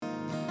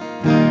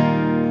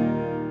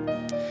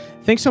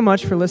Thanks so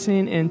much for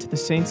listening in to the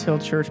Saints Hill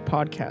Church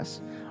podcast.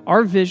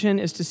 Our vision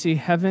is to see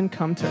heaven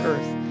come to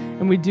earth,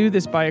 and we do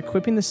this by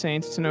equipping the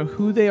saints to know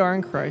who they are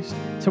in Christ,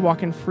 to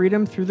walk in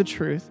freedom through the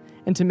truth,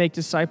 and to make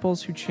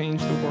disciples who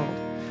change the world.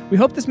 We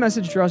hope this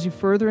message draws you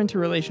further into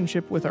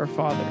relationship with our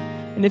Father.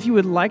 And if you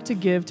would like to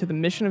give to the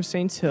mission of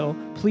Saints Hill,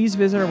 please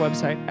visit our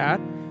website at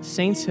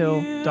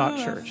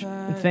saintshill.church.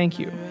 And thank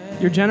you.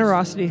 Your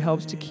generosity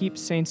helps to keep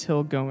Saints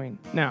Hill going.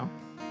 Now,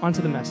 on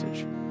to the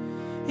message.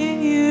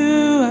 In you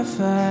I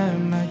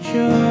find my joy.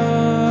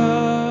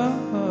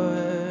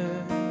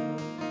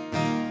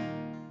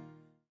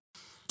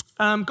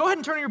 Go ahead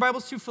and turn your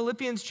Bibles to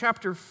Philippians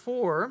chapter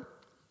 4.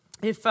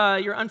 If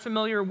you're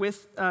unfamiliar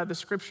with the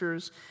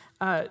scriptures,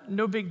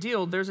 no big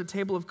deal. There's a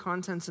table of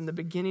contents in the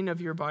beginning of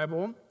your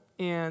Bible,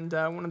 and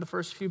one of the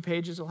first few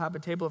pages will have a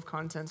table of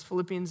contents.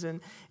 Philippians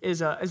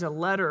is a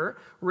letter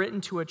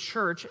written to a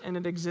church, and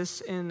it exists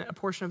in a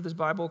portion of this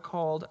Bible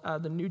called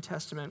the New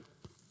Testament.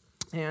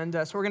 And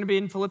so we're going to be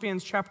in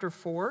Philippians chapter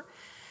 4.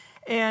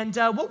 And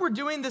what we're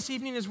doing this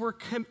evening is we're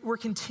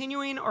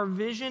continuing our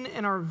vision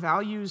and our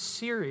values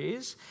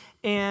series,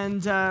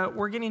 and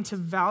we're getting to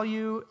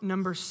value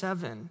number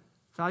 7.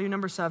 Value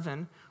number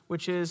 7,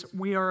 which is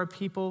we are a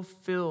people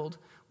filled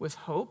with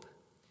hope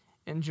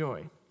and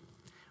joy.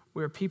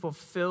 We are people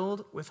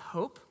filled with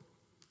hope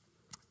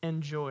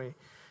and joy.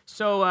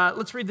 So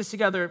let's read this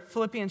together.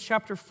 Philippians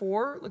chapter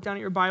 4. Look down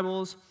at your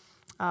Bibles.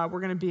 We're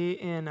going to be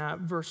in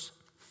verse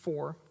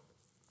 4.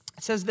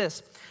 It says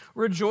this: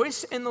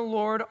 "Rejoice in the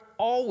Lord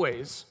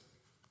always.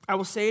 I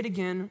will say it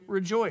again,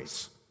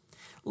 rejoice.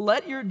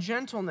 Let your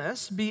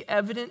gentleness be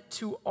evident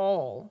to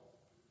all.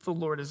 The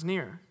Lord is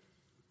near.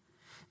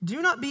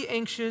 Do not be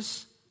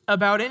anxious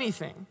about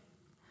anything,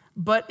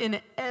 but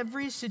in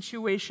every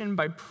situation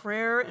by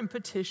prayer and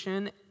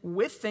petition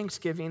with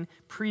thanksgiving,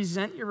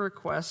 present your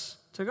requests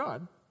to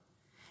God.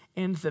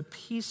 And the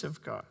peace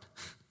of God,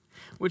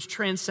 which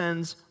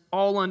transcends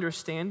all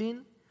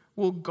understanding,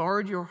 will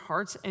guard your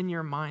hearts and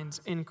your minds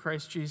in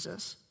Christ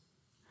Jesus.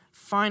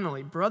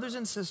 Finally, brothers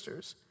and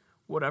sisters,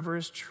 whatever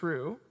is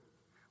true,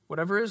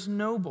 whatever is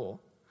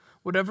noble,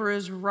 whatever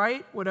is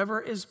right,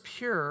 whatever is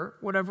pure,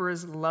 whatever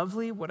is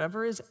lovely,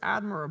 whatever is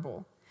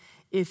admirable,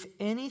 if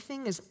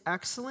anything is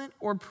excellent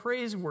or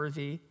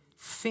praiseworthy,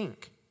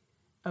 think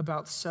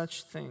about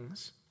such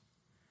things.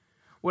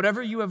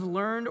 Whatever you have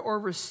learned or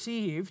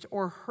received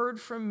or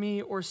heard from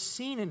me or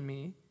seen in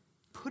me,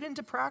 put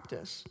into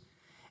practice,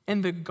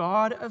 and the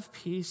God of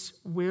peace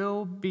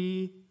will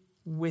be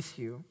with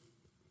you.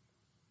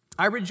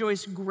 I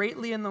rejoice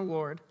greatly in the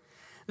Lord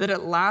that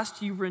at last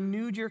you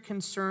renewed your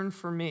concern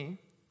for me.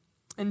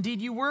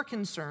 Indeed, you were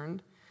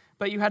concerned,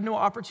 but you had no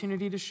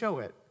opportunity to show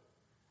it.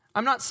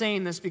 I'm not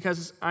saying this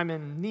because I'm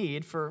in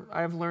need, for I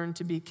have learned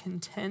to be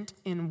content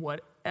in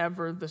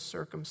whatever the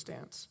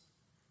circumstance.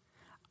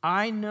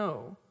 I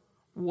know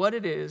what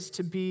it is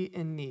to be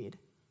in need,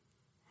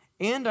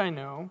 and I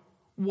know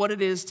what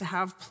it is to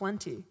have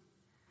plenty.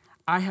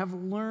 I have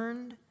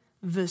learned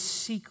the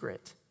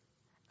secret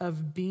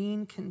of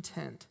being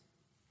content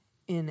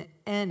in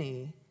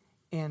any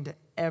and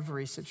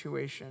every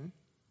situation,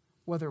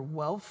 whether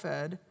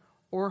well-fed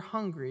or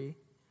hungry,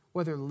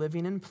 whether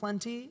living in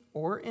plenty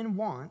or in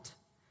want.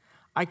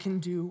 I can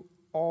do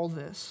all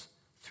this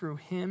through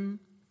him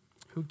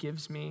who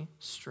gives me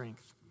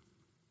strength."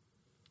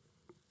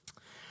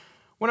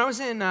 When I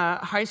was in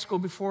high school,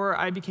 before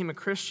I became a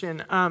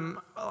Christian,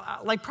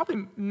 like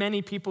probably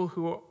many people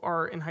who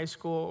are in high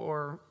school,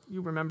 or you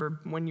remember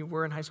when you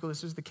were in high school,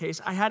 this was the case,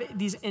 I had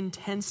these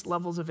intense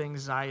levels of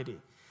anxiety.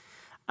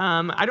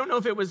 I don't know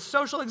if it was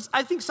social.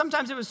 I think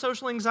sometimes it was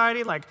social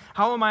anxiety, like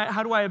how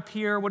do I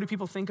appear? What do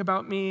people think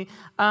about me?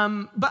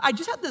 But I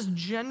just had this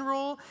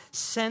general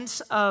sense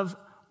of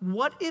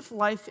what if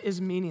life is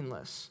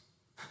meaningless?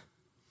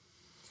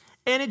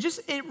 And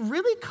it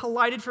really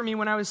collided for me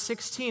when I was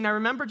 16. I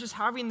remember just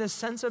having this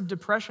sense of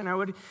depression.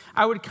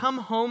 I would come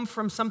home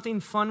from something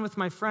fun with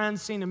my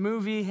friends, seeing a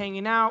movie,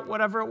 hanging out,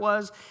 whatever it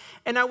was,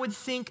 and I would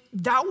think,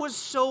 that was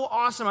so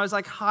awesome. I was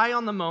like high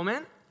on the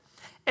moment.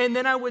 And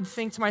then I would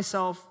think to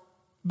myself,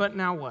 but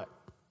now what?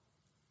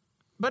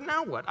 But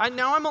now what?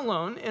 Now I'm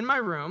alone in my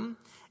room,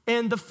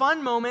 and the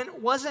fun moment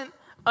wasn't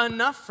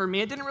enough for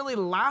me. It didn't really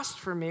last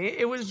for me.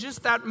 It was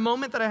just that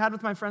moment that I had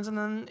with my friends, and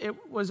then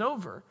it was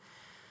over.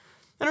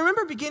 And I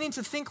remember beginning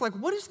to think, like,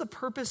 what is the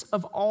purpose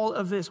of all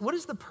of this? What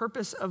is the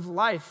purpose of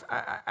life?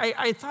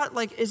 I thought,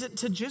 like, is it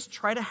to just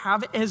try to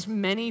have as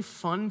many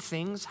fun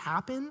things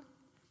happen?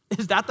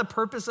 Is that the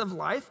purpose of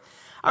life?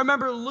 I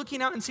remember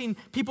looking out and seeing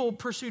people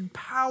pursued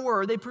power,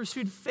 or they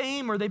pursued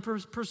fame, or they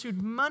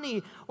pursued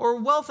money or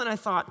wealth, and I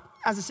thought,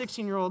 as a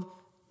 16-year-old,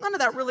 none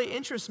of that really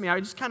interests me. I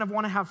just kind of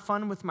want to have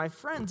fun with my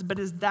friends, but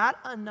is that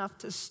enough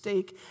to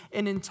stake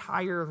an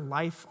entire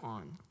life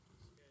on?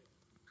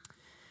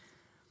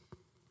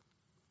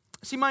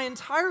 See, my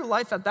entire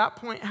life at that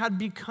point had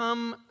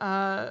become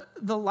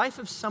the life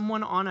of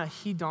someone on a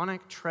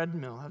hedonic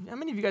treadmill. How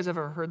many of you guys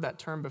ever heard that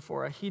term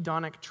before, a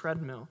hedonic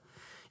treadmill?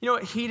 You know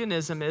what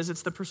hedonism is?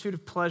 It's the pursuit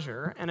of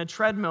pleasure, and a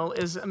treadmill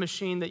is a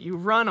machine that you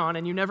run on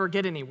and you never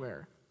get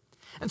anywhere.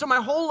 And so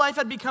my whole life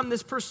had become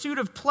this pursuit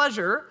of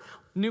pleasure.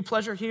 New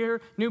pleasure here,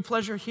 new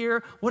pleasure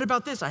here. What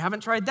about this? I haven't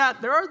tried that.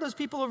 There are those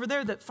people over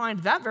there that find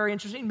that very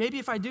interesting. Maybe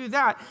if I do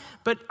that.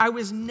 But I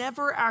was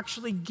never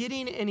actually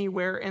getting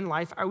anywhere in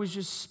life. I was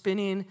just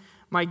spinning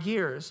my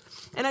gears.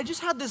 And I just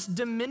had this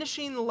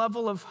diminishing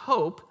level of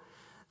hope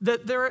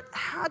that there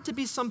had to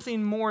be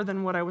something more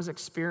than what I was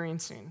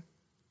experiencing.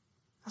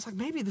 I was like,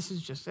 maybe this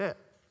is just it.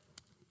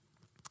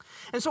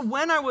 And so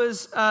when I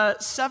was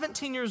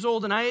 17 years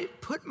old and I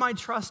put my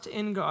trust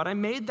in God, I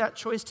made that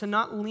choice to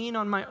not lean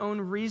on my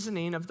own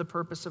reasoning of the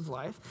purpose of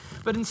life,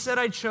 but instead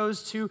I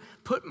chose to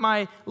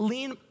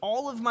lean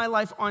all of my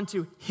life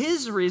onto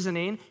His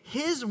reasoning,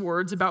 His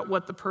words about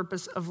what the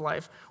purpose of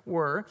life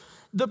were.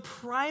 The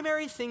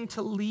primary thing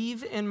to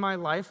leave in my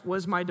life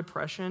was my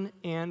depression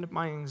and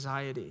my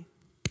anxiety,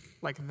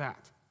 like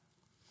that.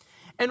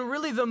 And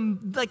really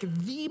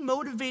the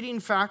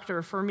motivating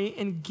factor for me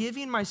in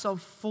giving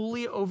myself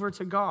fully over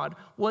to God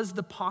was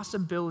the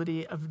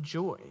possibility of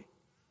joy.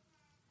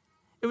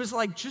 It was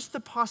like just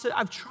the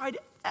possibility. I've tried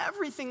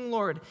everything,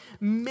 Lord.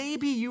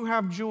 Maybe you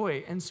have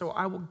joy, and so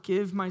I will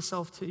give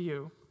myself to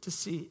you to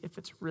see if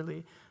it's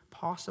really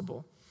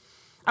possible.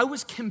 I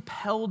was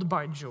compelled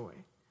by joy.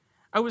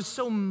 I was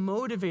so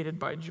motivated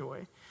by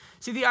joy.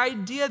 See, the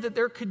idea that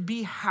there could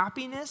be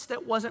happiness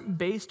that wasn't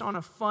based on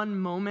a fun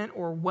moment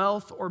or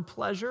wealth or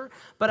pleasure,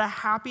 but a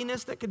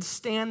happiness that could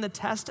stand the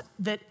test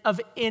of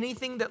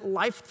anything that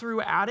life threw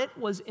at it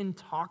was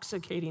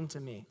intoxicating to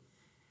me.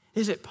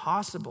 Is it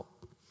possible?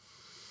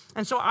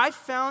 And so I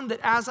found that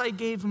as I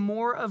gave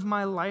more of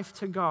my life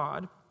to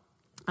God,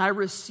 I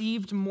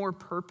received more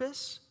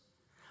purpose,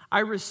 I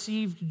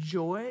received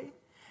joy,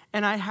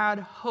 and I had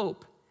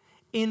hope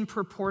in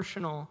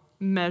proportional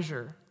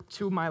measure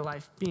to my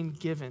life being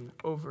given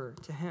over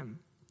to Him.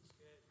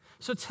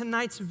 So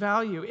tonight's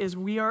value is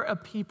we are a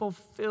people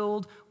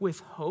filled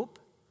with hope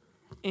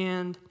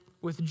and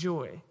with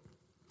joy.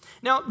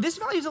 Now, this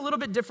value is a little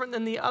bit different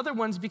than the other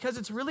ones because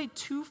it's really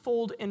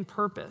twofold in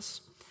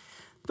purpose.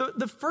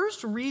 The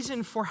first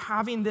reason for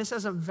having this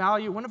as a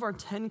value, one of our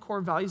 10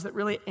 core values that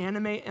really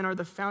animate and are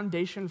the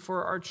foundation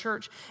for our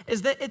church,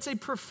 is that it's a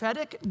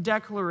prophetic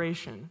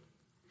declaration.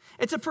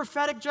 It's a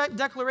prophetic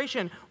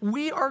declaration.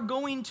 We are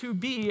going to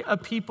be a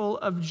people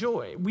of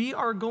joy. We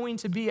are going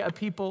to be a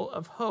people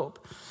of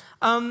hope.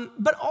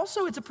 But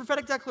also it's a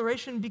prophetic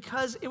declaration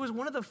because it was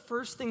one of the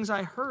first things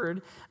I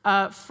heard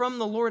from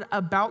the Lord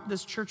about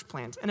this church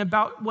plant and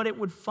about what it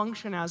would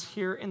function as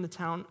here in the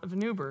town of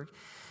Newburgh.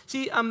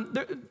 See,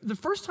 the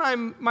first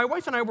time my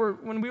wife and I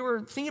when we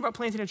were thinking about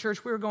planting a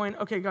church, we were going,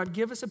 okay, God,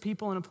 give us a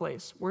people and a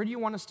place. Where do you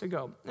want us to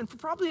go? And for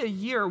probably a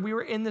year, we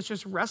were in this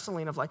just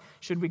wrestling of like,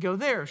 should we go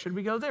there? Should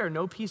we go there?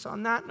 No peace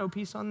on that, no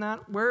peace on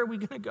that. Where are we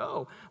going to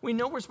go? We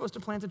know we're supposed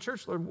to plant a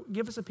church, Lord.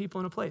 Give us a people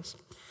and a place.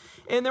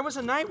 And there was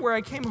a night where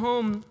I came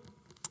home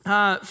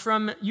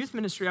from youth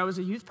ministry. I was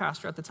a youth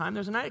pastor at the time.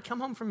 There's a night I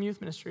come home from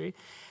youth ministry,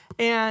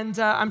 and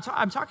I'm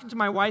talking to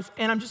my wife,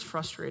 and I'm just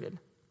frustrated.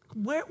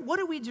 What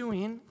are we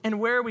doing and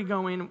where are we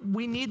going?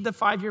 We need the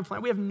 5-year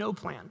plan. We have no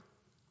plan.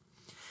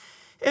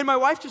 And my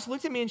wife just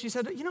looked at me and she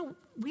said,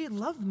 we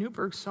love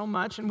Newburgh so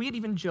much, and we had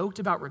even joked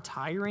about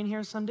retiring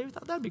here someday. We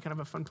thought that'd be kind of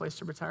a fun place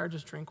to retire,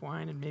 just drink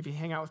wine and maybe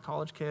hang out with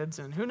college kids,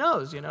 and who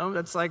knows,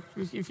 that's like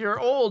if you're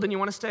old and you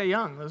want to stay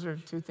young, those are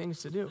two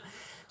things to do.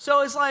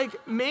 So it's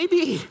like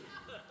maybe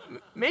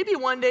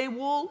one day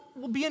we'll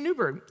be in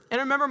Newburgh. And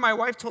I remember my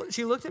wife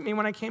she looked at me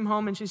when I came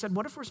home and she said,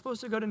 what if we're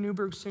supposed to go to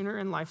Newburgh sooner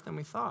in life than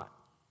we thought?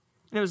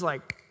 And it was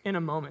like, in a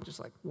moment, just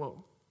like,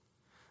 whoa,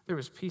 there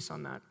was peace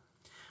on that.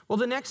 Well,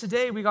 the next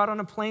day, we got on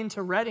a plane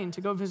to Reading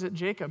to go visit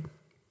Jacob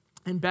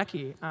and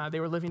Becky. They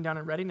were living down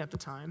in Reading at the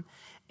time.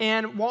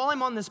 And while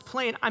I'm on this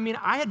plane,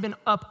 I had been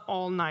up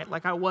all night.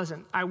 Like, I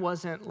wasn't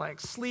like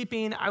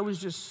sleeping. I was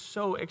just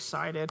so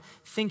excited,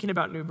 thinking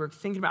about Newburgh,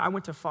 I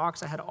went to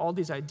Fox. I had all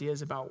these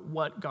ideas about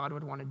what God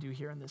would want to do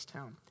here in this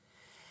town.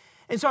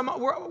 And so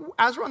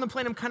as we're on the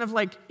plane, I'm kind of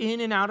like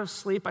in and out of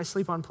sleep. I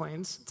sleep on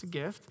planes. It's a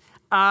gift.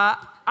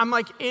 I'm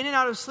like in and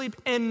out of sleep,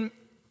 and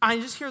I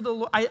just hear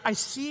I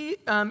see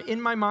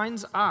in my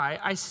mind's eye,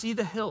 I see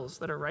the hills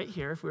that are right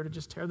here. If we were to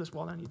just tear this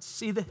wall down, you'd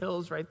see the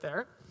hills right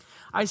there.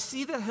 I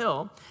see the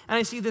hill, and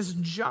I see this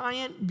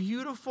giant,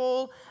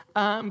 beautiful,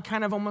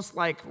 kind of almost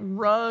like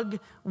rug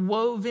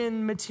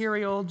woven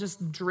material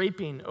just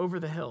draping over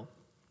the hill.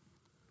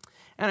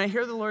 And I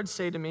hear the Lord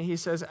say to me, He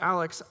says,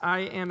 Alex,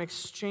 I am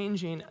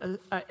exchanging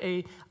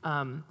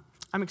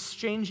I'm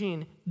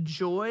exchanging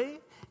joy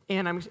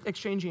and I'm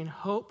exchanging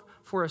hope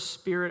for a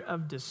spirit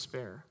of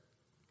despair.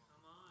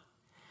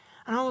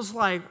 And I was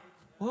like,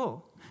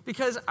 whoa.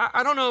 Because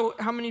I don't know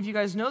how many of you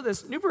guys know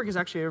this. Newburgh is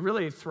actually a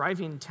really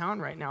thriving town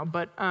right now.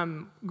 But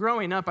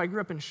growing up, I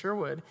grew up in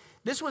Sherwood.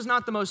 This was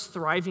not the most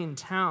thriving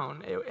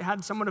town. It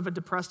had somewhat of a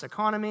depressed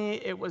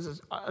economy. It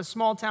was a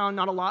small town.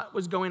 Not a lot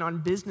was going on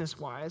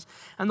business-wise.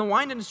 And the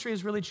wine industry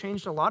has really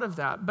changed a lot of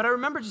that. But I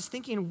remember just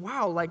thinking,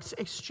 wow, like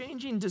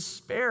exchanging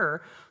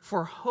despair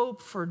for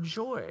hope, for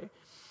joy.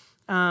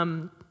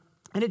 And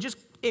it just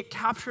it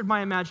captured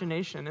my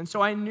imagination. And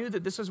so I knew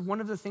that this was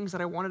one of the things that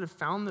I wanted to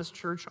found this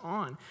church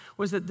on,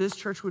 was that this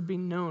church would be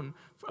known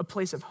for a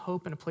place of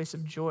hope and a place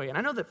of joy. And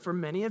I know that for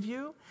many of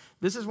you,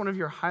 this is one of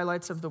your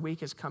highlights of the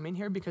week, is coming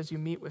here because you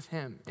meet with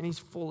him and he's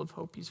full of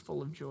hope, he's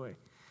full of joy.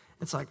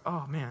 It's like,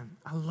 oh man,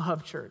 I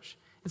love church.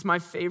 It's my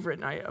favorite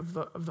night of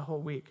the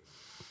whole week.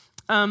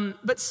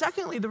 But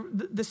secondly,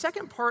 the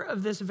second part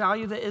of this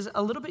value that is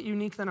a little bit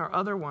unique than our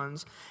other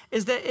ones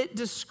is that it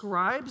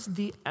describes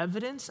the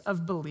evidence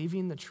of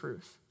believing the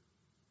truth.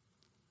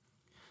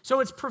 So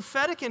it's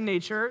prophetic in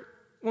nature.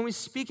 When we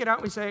speak it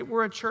out, we say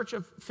we're a church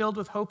filled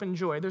with hope and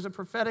joy. There's a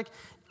prophetic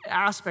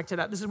aspect to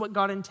that. This is what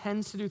God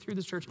intends to do through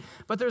this church.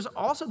 But there's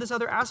also this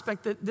other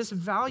aspect that this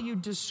value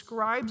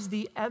describes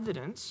the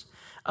evidence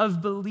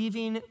of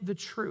believing the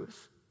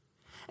truth.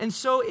 And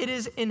so it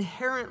is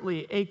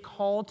inherently a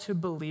call to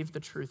believe the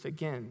truth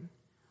again.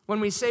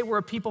 When we say we're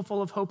a people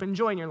full of hope and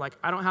joy, and you're like,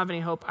 I don't have any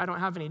hope, I don't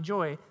have any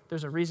joy,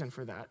 there's a reason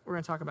for that. We're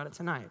going to talk about it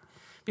tonight.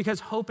 Because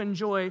hope and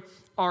joy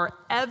are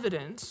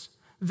evidence,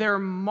 they're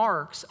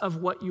marks of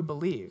what you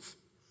believe.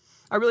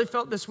 I really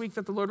felt this week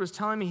that the Lord was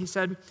telling me, he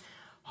said,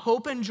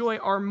 hope and joy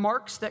are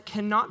marks that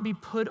cannot be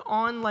put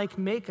on like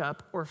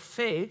makeup or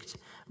faked,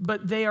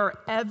 but they are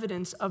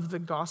evidence of the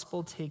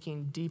gospel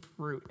taking deep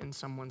root in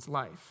someone's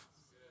life.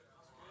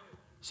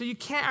 So you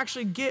can't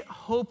actually get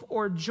hope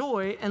or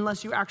joy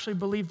unless you actually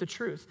believe the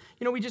truth.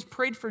 You know, we just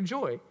prayed for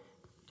joy.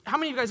 How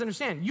many of you guys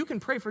understand? You can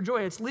pray for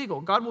joy. It's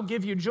legal. God will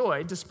give you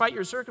joy despite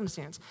your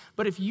circumstance.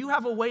 But if you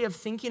have a way of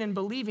thinking and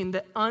believing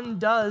that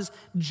undoes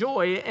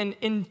joy and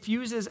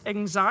infuses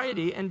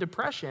anxiety and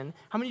depression,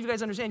 how many of you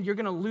guys understand you're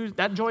going to lose,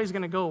 that joy is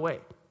going to go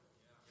away?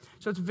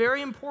 So it's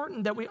very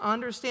important that we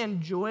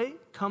understand joy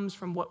comes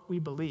from what we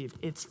believe.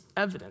 It's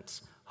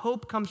evidence.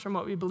 Hope comes from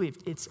what we believe.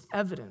 It's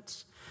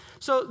evidence.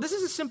 So this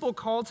is a simple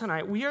call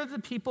tonight. We are the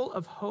people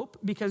of hope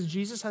because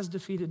Jesus has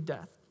defeated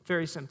death,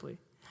 very simply.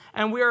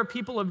 And we are a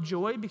people of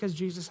joy because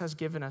Jesus has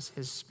given us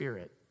his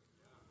Spirit.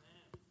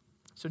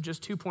 So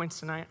just 2 points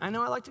tonight. I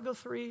know I like to go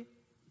 3.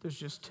 There's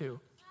just 2.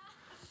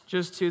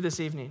 Just 2 this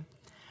evening.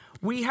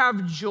 We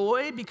have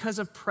joy because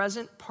of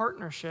present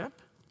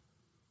partnership.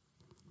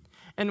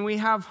 And we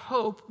have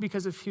hope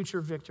because of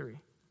future victory.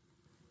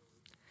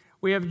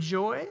 We have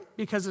joy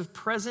because of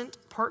present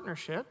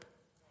partnership.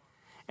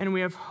 And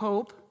we have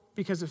hope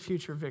because of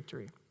future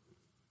victory.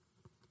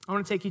 I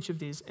want to take each of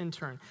these in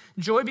turn.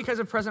 Joy because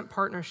of present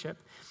partnership.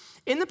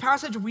 In the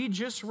passage we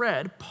just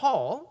read,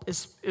 Paul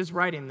is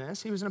writing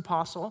this. He was an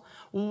apostle.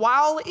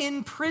 While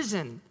in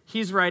prison,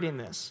 he's writing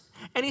this.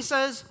 And he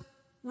says,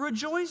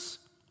 rejoice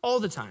all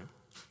the time.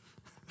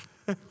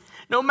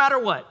 No matter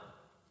what.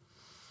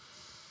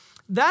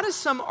 That is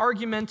some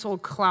argumental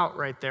clout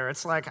right there.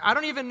 It's like, I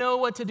don't even know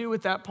what to do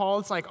with that, Paul.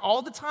 It's like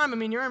all the time. I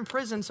mean, you're in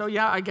prison, so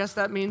yeah, I guess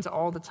that means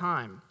all the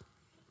time.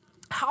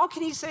 How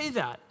can he say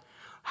that?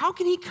 How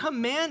can he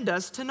command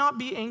us to not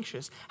be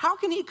anxious? How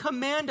can he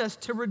command us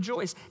to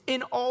rejoice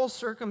in all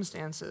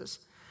circumstances?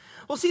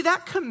 Well, see,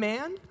 that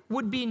command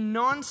would be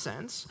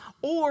nonsense,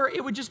 or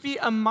it would just be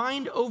a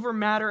mind over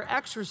matter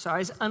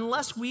exercise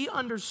unless we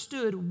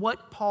understood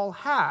what Paul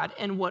had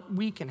and what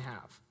we can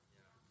have.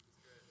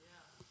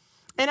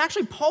 And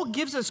actually, Paul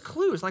gives us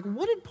clues. Like,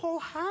 what did Paul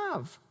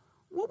have?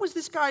 What was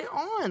this guy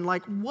on?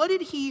 Like, what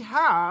did he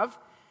have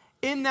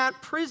in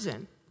that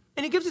prison?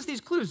 And he gives us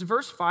these clues.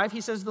 Verse 5,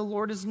 he says, the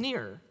Lord is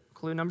near.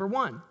 Clue number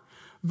 1.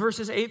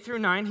 Verses 8 through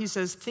 9, he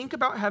says, think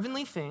about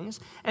heavenly things,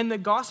 and the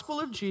gospel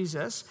of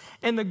Jesus,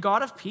 and the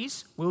God of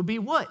peace will be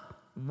what?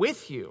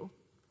 With you.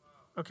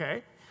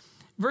 Okay?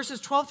 Verses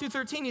 12 through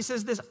 13, he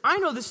says this, I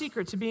know the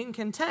secret to being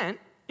content.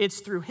 It's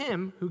through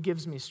him who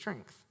gives me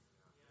strength.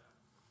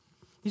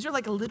 These are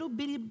like little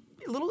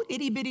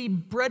itty bitty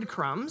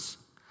breadcrumbs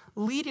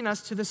leading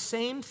us to the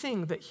same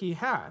thing that he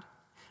had.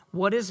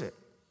 What is it?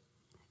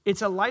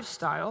 It's a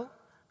lifestyle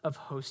of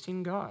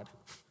hosting God.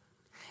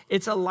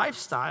 It's a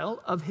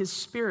lifestyle of his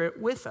Spirit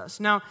with us.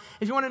 Now,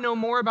 if you want to know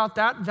more about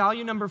that,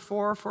 value number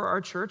 4 for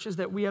our church is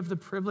that we have the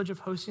privilege of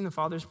hosting the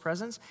Father's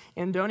presence.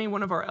 Andoni,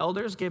 one of our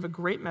elders, gave a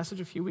great message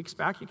a few weeks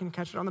back. You can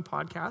catch it on the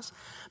podcast.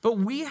 But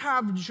we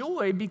have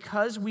joy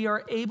because we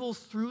are able,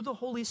 through the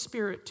Holy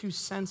Spirit, to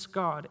sense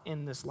God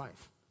in this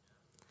life.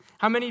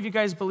 How many of you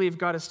guys believe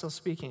God is still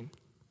speaking?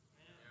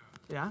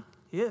 Yeah,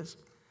 he is.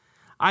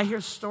 I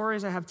hear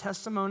stories, I have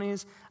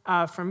testimonies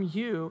from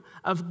you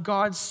of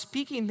God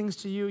speaking things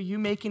to you, you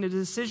making a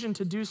decision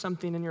to do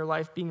something in your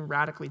life being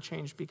radically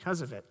changed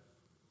because of it.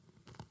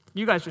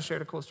 You guys just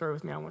shared a cool story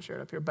with me. I won't share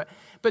it up here. But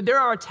there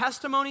are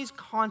testimonies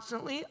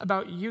constantly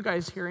about you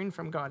guys hearing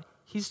from God.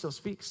 He still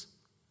speaks.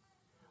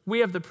 We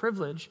have the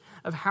privilege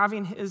of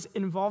having his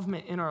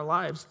involvement in our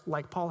lives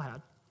like Paul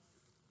had.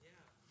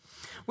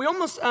 We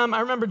almost,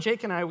 I remember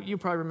Jake and I, you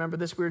probably remember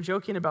this, we were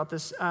joking about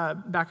this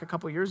back a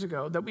couple years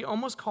ago, that we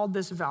almost called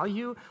this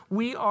value,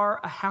 we are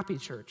a happy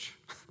church.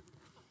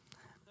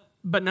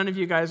 But none of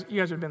you guys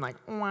would have been like,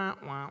 wah,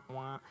 wah,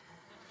 wah.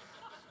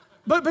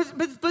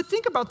 But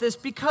think about this,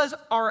 because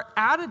our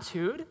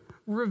attitude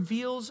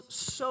reveals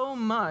so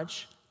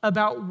much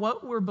about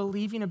what we're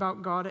believing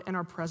about God in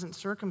our present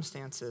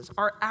circumstances.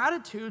 Our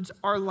attitudes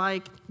are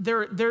like,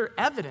 they're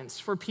evidence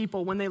for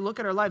people when they look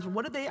at our lives.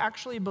 What are they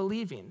actually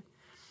believing?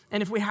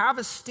 And if we have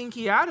a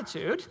stinky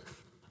attitude,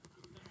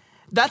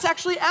 that's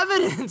actually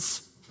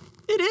evidence.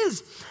 It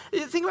is.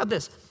 Think about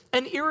this.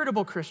 An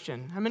irritable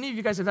Christian. How many of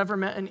you guys have ever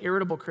met an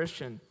irritable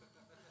Christian?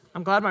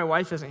 I'm glad my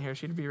wife isn't here.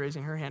 She'd be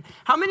raising her hand.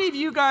 How many of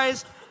you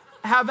guys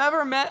have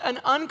ever met an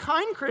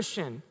unkind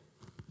Christian?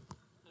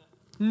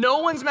 No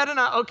one's met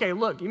okay,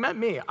 look, you met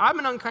me. I'm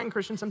an unkind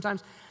Christian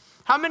sometimes.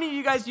 How many of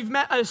you guys, you've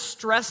met a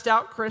stressed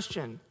out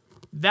Christian?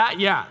 That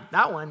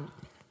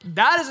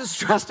is a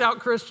stressed out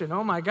Christian.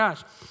 Oh my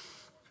gosh.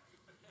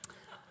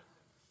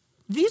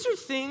 These are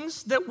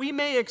things that we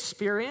may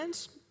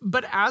experience,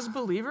 but as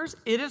believers,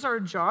 it is our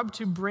job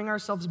to bring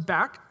ourselves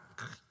back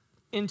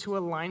into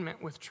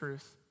alignment with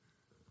truth.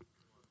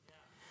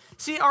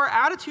 See, our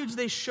attitudes,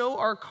 they show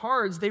our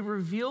cards. They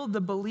reveal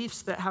the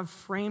beliefs that have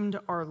framed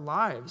our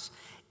lives.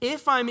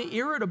 If I'm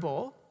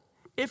irritable,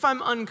 if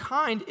I'm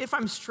unkind, if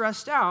I'm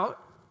stressed out,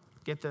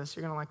 get this,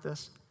 you're going to like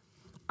this.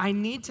 I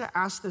need to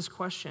ask this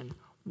question.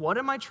 What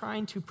am I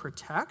trying to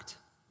protect?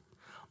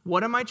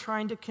 What am I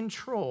trying to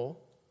control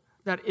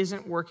that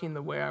isn't working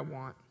the way I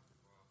want?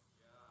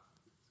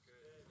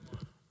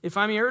 If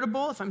I'm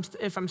irritable,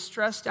 if I'm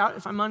stressed out,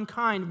 if I'm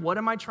unkind, what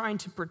am I trying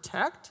to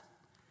protect?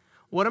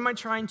 What am I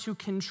trying to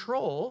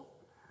control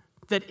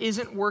that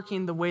isn't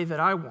working the way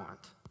that I want?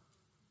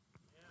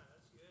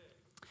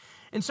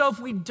 And so if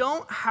we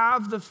don't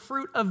have the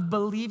fruit of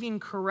believing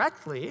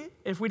correctly,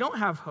 if we don't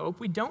have hope,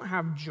 we don't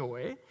have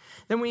joy,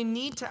 then we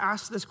need to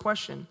ask this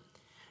question.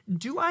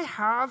 Do I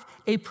have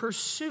a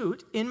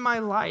pursuit in my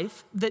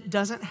life that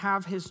doesn't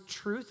have his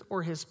truth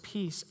or his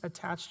peace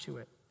attached to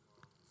it?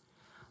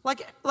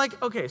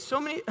 Okay,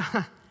 so many...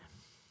 I'm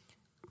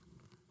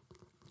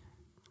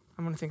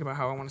going to think about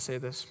how I want to say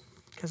this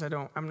because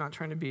I'm not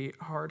trying to be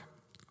hard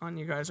on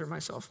you guys or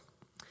myself.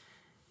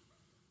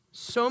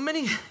 So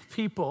many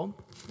people,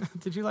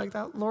 did you like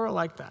that? Laura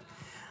liked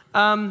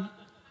that.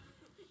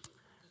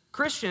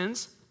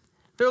 Christians,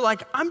 they're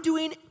like, I'm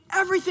doing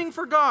everything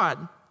for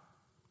God.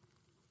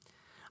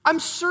 I'm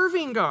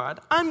serving God.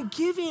 I'm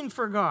giving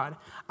for God.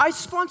 I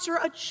sponsor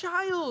a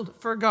child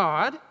for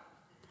God.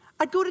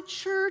 I go to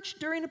church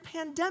during a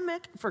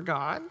pandemic for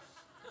God.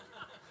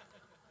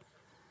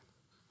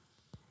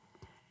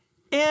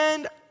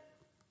 And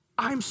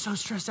I'm so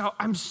stressed out.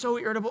 I'm so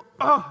irritable.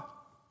 Oh.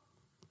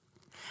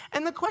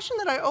 And the question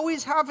that I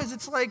always have is,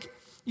 it's like,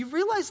 you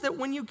realize that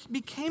when you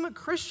became a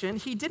Christian,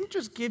 he didn't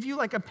just give you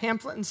like a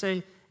pamphlet and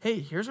say, hey,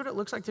 here's what it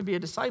looks like to be a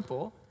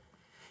disciple.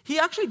 He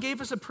actually gave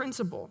us a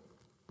principle.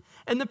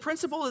 And the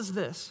principle is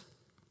this: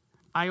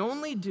 I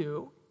only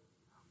do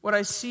what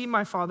I see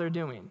my Father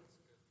doing.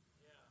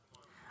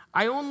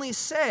 I only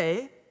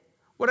say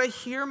what I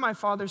hear my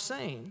Father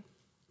saying.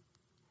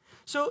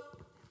 So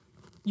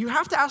you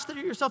have to ask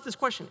yourself this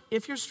question.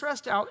 If you're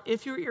stressed out,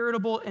 if you're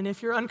irritable, and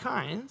if you're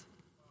unkind,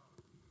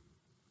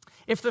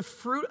 if the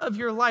fruit of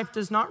your life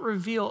does not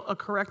reveal a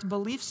correct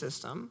belief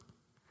system,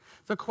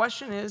 the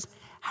question is,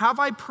 have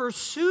I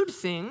pursued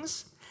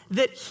things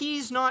that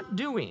he's not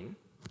doing?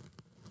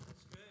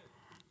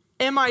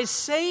 Am I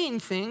saying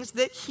things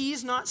that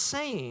he's not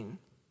saying?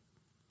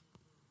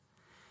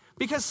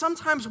 Because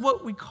sometimes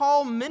what we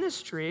call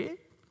ministry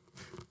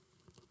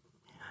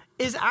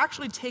is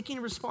actually taking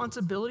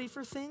responsibility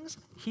for things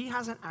he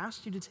hasn't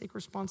asked you to take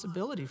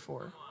responsibility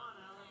for.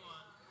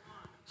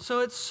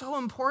 So it's so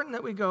important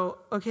that we go,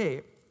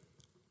 okay,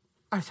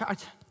 I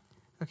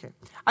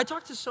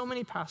talk to so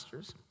many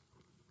pastors,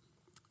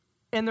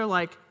 and they're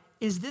like,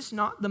 is this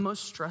not the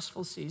most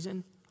stressful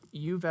season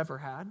you've ever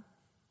had?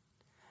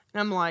 And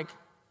I'm like,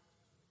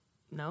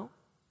 no.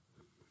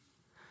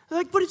 They're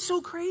like, but it's so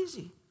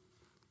crazy.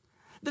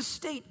 The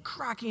state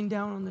cracking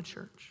down on the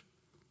church.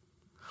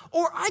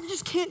 Or I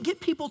just can't get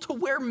people to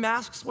wear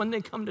masks when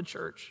they come to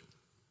church.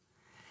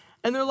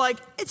 And they're like,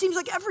 it seems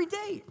like every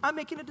day I'm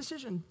making a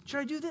decision.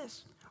 Should I do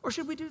this? Or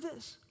should we do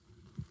this?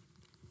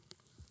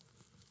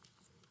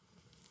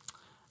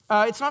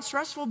 It's not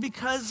stressful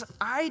because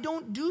I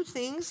don't do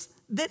things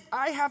that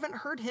I haven't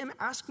heard him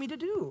ask me to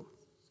do.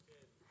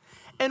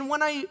 And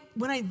when I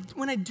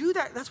do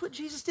that, that's what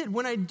Jesus did.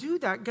 When I do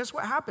that, guess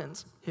what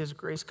happens? His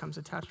grace comes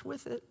attached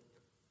with it.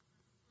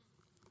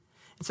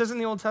 It says in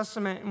the Old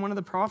Testament, in one of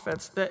the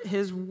prophets, that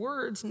his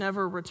words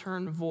never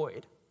return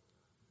void.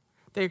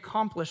 They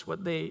accomplish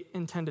what they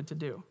intended to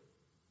do.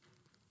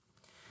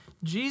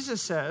 Jesus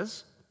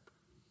says,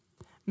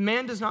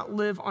 man does not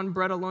live on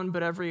bread alone,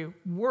 but every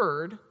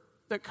word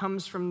that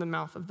comes from the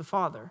mouth of the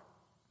Father.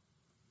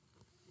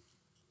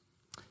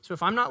 So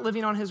if I'm not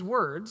living on his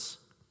words,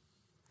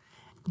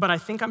 but I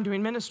think I'm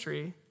doing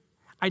ministry,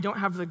 I don't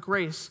have the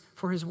grace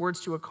for his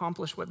words to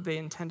accomplish what they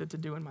intended to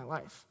do in my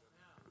life.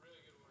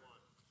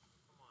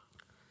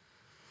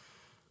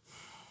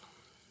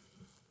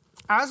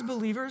 As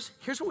believers,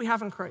 here's what we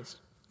have in Christ.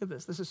 Look at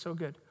this. This is so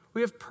good.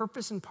 We have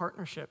purpose and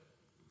partnership.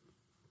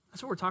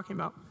 That's what we're talking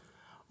about.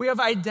 We have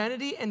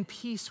identity and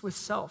peace with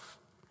self.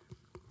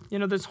 You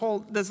know, there's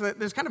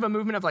kind of a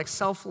movement of like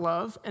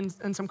self-love,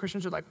 and some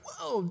Christians are like,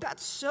 whoa,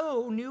 that's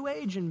so new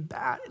age and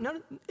bad. No,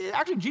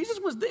 actually, Jesus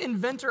was the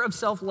inventor of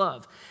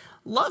self-love.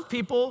 Love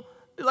people,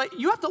 like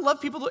you have to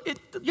love people,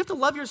 you have to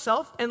love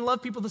yourself and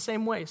love people the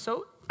same way.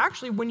 So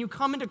actually, when you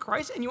come into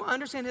Christ and you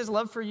understand his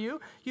love for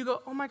you, you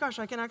go, oh my gosh,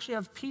 I can actually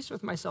have peace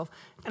with myself.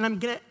 And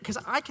because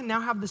I can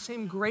now have the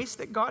same grace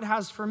that God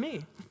has for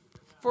me,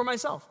 for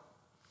myself.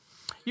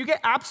 You get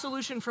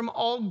absolution from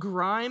all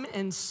grime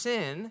and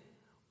sin.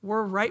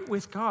 We're right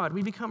with God.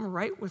 We become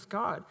right with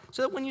God.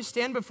 So that when you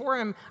stand before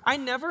him, I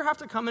never have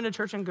to come into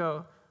church and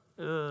go,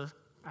 I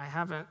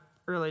haven't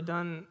really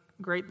done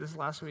great this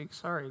last week.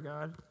 Sorry,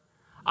 God.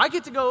 I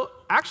get to go,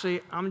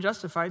 actually, I'm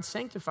justified,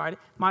 sanctified.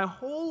 My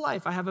whole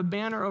life, I have a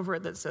banner over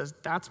it that says,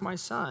 that's my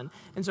son.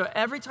 And so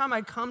every time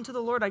I come to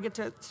the Lord, I get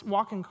to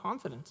walk in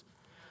confidence.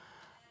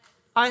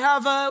 We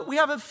have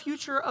a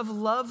future of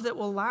love that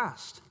will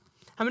last.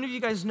 How many of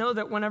you guys know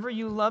that whenever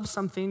you love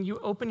something, you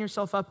open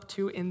yourself up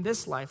to, in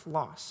this life,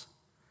 loss?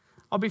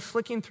 I'll be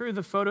flicking through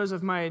the photos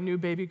of my new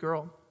baby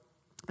girl,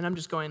 and I'm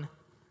just going,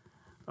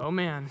 oh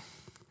man,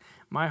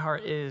 my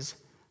heart is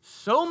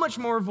so much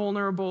more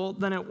vulnerable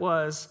than it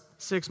was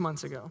 6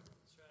 months ago.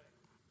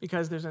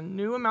 Because there's a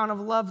new amount of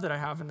love that I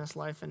have in this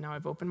life, and now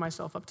I've opened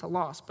myself up to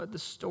loss. But the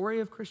story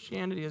of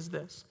Christianity is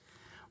this.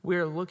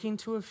 We're looking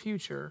to a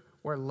future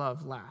where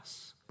love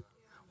lasts.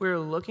 We're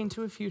looking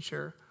to a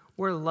future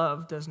where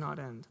love does not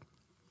end.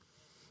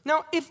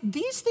 Now, if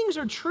these things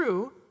are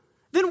true,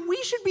 then we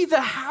should be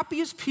the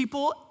happiest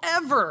people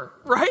ever,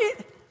 right?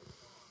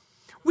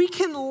 We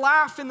can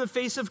laugh in the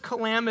face of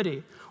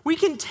calamity. We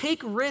can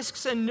take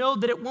risks and know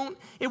that it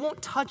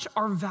won't touch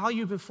our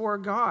value before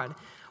God.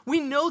 We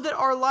know that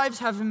our lives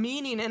have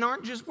meaning and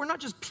we're not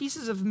just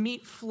pieces of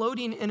meat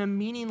floating in a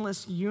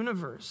meaningless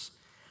universe.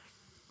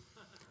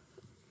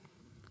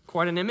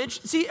 Quite an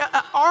image. See,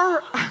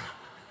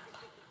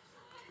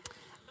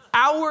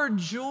 our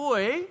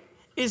joy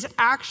is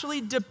actually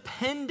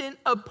dependent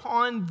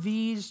upon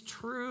these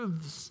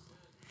truths.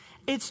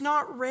 It's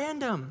not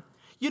random.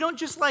 You don't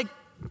just like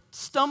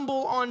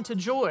stumble onto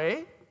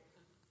joy.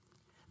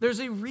 There's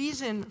a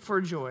reason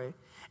for joy.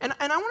 And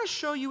I want to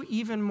show you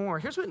even more.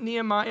 Here's what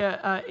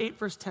Nehemiah 8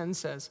 verse 10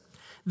 says.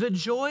 The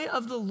joy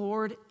of the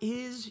Lord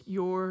is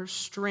your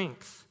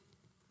strength.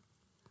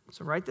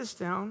 So write this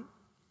down.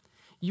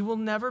 You will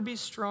never be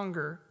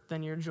stronger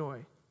than your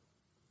joy.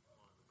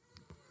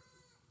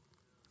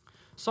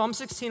 Psalm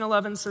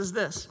 16:11 says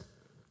this,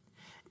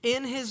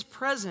 in his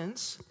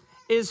presence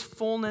is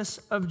fullness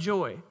of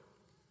joy.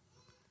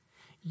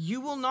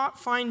 You will not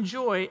find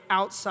joy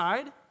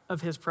outside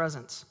of his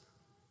presence.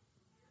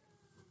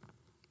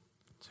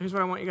 So here's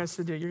what I want you guys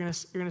to do. You're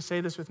gonna say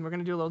this with me. We're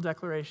gonna do a little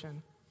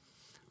declaration.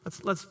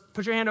 Let's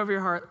put your hand over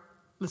your heart.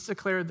 Let's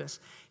declare this.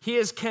 He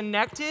has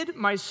connected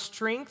my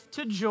strength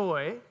to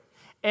joy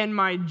and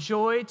my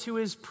joy to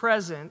his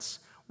presence,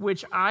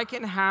 which I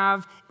can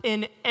have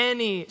in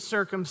any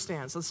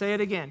circumstance. Let's say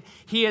it again.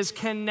 He has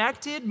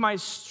connected my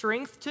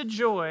strength to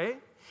joy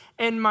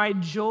and my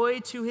joy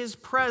to his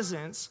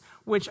presence,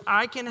 which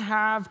I can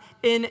have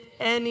in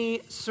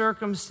any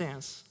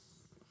circumstance.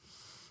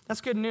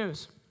 That's good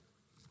news.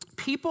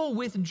 People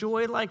with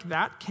joy like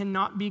that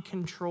cannot be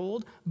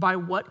controlled by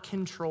what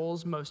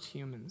controls most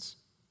humans.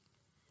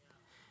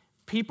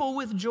 People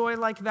with joy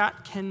like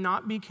that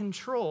cannot be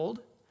controlled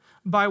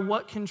by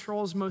what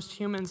controls most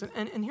humans.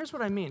 And here's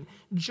what I mean.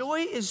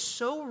 Joy is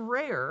so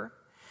rare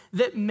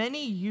that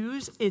many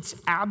use its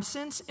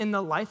absence in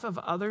the life of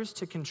others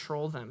to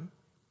control them.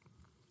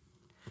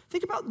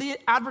 Think about the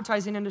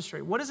advertising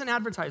industry. What is an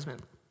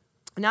advertisement?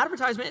 An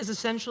advertisement is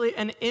essentially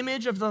an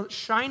image of the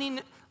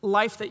shining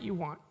life that you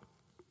want.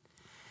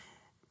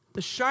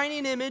 The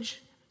shining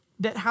image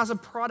that has a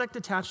product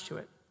attached to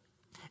it.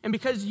 And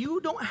because you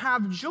don't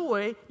have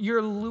joy,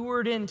 you're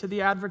lured into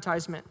the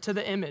advertisement, to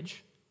the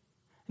image.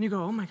 And you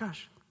go, oh my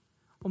gosh,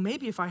 well,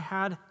 maybe if I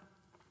had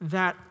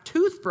that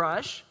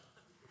toothbrush,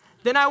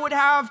 then I would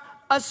have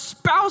a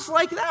spouse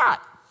like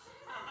that.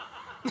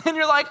 And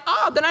you're like,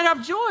 then I'd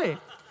have joy.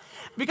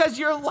 Because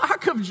your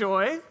lack of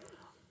joy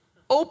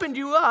opened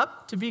you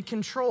up to be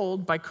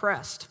controlled by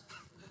Crest.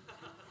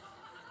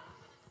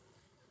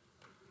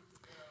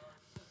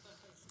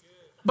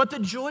 But the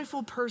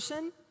joyful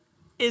person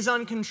is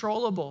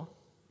uncontrollable.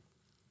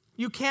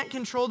 You can't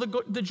control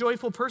the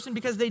joyful person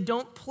because they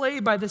don't play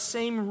by the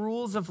same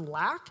rules of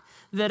lack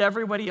that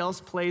everybody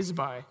else plays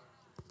by.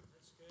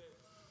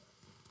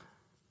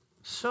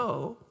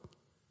 So,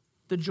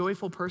 the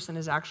joyful person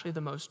is actually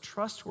the most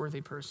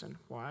trustworthy person.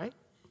 Why?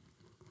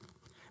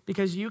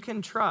 Because you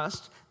can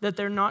trust that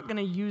they're not going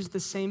to use the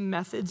same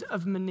methods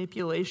of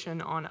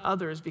manipulation on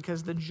others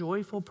because the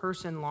joyful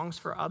person longs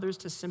for others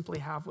to simply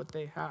have what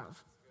they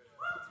have.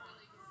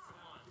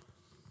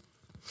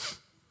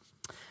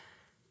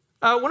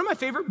 One of my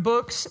favorite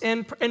books,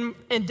 and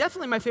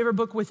definitely my favorite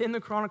book within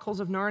the Chronicles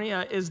of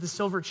Narnia, is The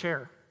Silver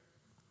Chair.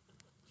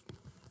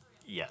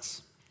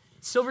 Yes.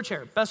 Silver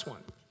Chair, best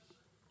one.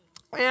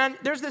 And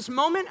there's this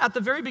moment at the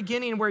very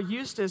beginning where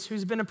Eustace,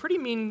 who's been a pretty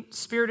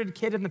mean-spirited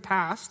kid in the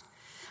past,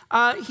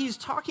 he's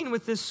talking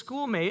with this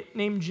schoolmate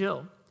named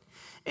Jill.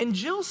 And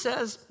Jill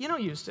says, you know,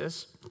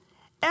 Eustace,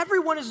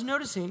 everyone is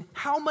noticing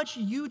how much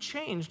you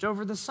changed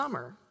over the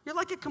summer. You're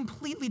like a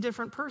completely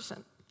different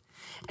person.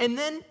 And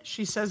then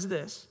she says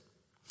this.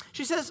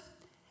 She says,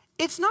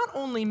 it's not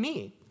only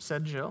me,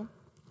 said Jill.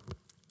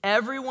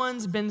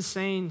 Everyone's been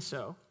saying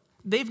so.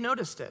 They've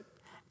noticed it.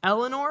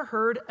 Eleanor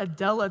heard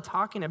Adela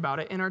talking about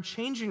it in our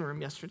changing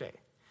room yesterday.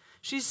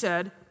 She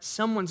said,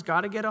 someone's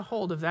got to get a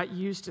hold of that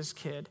Eustace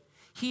kid.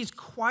 He's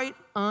quite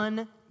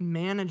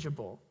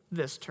unmanageable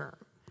this term.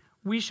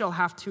 We shall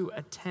have to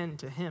attend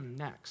to him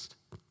next.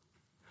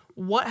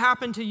 What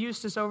happened to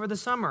Eustace over the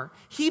summer?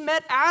 He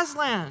met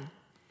Aslan.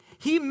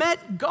 He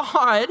met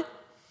God.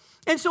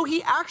 And so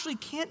he actually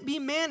can't be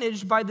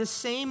managed by the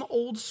same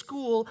old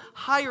school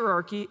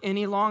hierarchy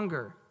any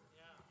longer.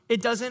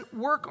 It doesn't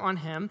work on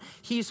him.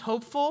 He's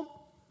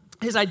hopeful.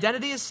 His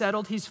identity is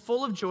settled. He's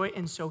full of joy.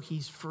 And so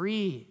he's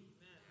free.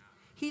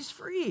 He's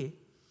free.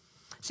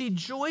 See,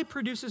 joy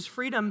produces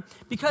freedom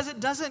because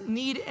it doesn't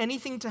need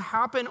anything to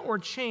happen or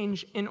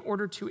change in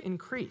order to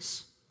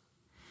increase.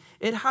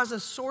 It has a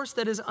source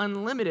that is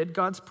unlimited,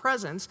 God's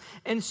presence,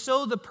 and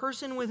so the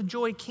person with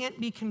joy can't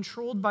be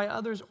controlled by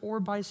others or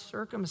by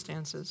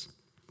circumstances.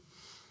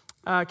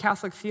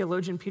 Catholic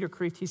theologian Peter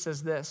Kreeft, he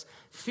says this,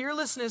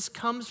 fearlessness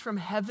comes from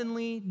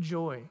heavenly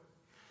joy.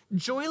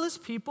 Joyless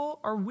people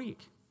are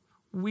weak,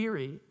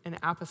 weary, and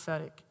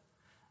apathetic,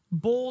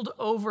 bowled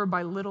over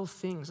by little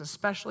things,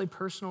 especially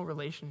personal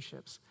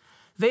relationships.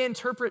 They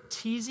interpret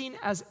teasing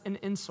as an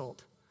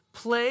insult,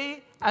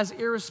 play as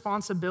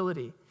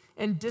irresponsibility,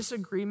 and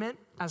disagreement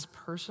as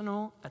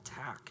personal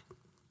attack.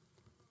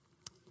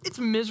 It's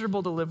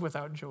miserable to live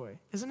without joy,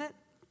 isn't it?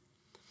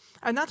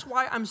 And that's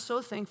why I'm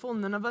so thankful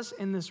none of us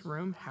in this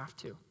room have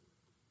to.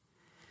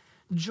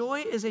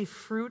 Joy is a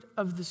fruit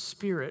of the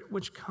Spirit,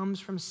 which comes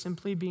from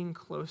simply being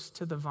close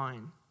to the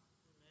vine.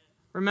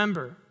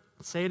 Remember,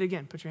 say it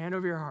again, put your hand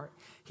over your heart.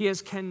 He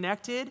has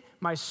connected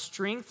my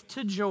strength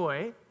to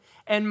joy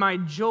and my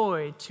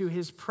joy to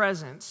his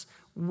presence,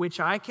 which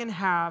I can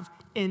have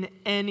in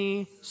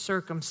any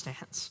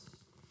circumstance.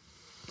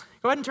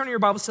 Go ahead and turn your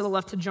Bibles to the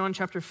left to John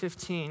chapter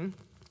 15.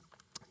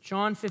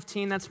 John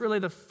 15, that's really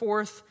the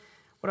fourth,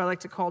 what I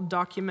like to call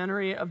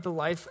documentary of the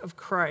life of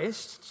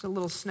Christ. It's a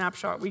little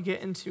snapshot we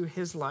get into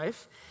his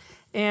life.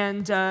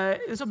 And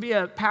this will be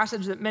a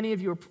passage that many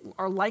of you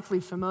are likely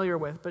familiar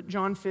with, but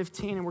John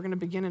 15, and we're going to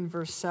begin in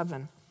verse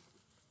 7.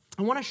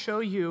 I want to show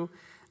you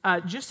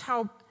just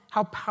how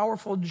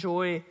powerful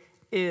joy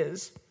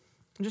is,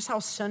 and just how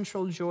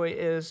central joy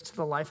is to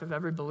the life of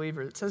every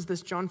believer. It says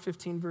this, John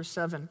 15, verse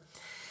 7.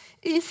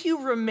 If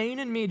you remain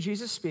in me,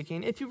 Jesus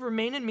speaking, if you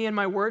remain in me and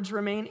my words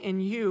remain in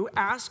you,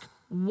 ask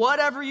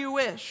whatever you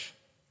wish,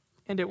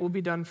 and it will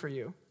be done for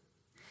you.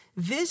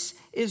 This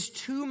is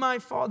to my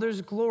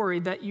Father's glory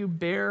that you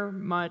bear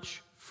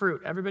much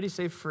fruit. Everybody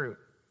say fruit.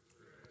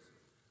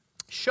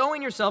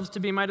 Showing yourselves to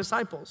be my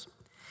disciples.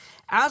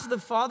 As the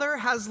Father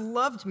has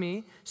loved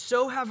me,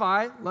 so have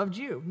I loved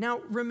you.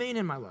 Now remain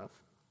in my love.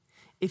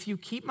 If you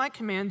keep my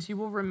commands, you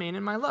will remain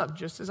in my love,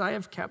 just as I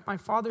have kept my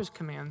Father's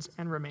commands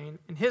and remain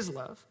in his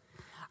love.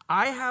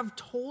 I have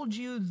told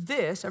you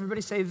this,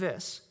 everybody say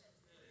this,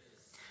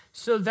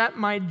 so that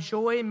my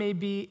joy may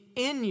be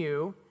in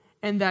you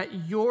and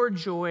that your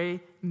joy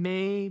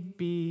may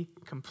be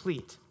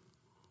complete.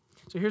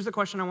 So here's the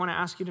question I want to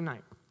ask you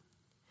tonight.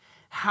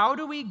 How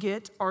do we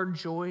get our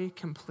joy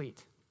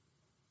complete?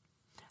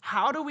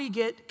 How do we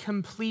get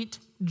complete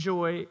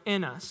joy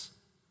in us?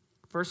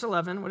 Verse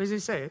 11, what does he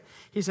say?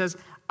 He says,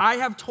 I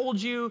have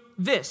told you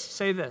this,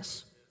 say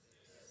this,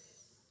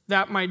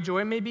 that my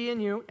joy may be in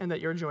you and that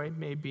your joy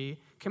may be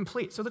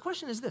complete. So the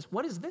question is this,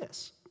 what is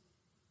this?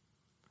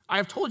 I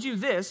have told you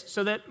this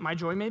so that my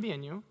joy may be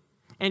in you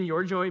and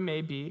your joy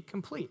may be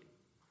complete.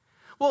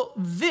 Well,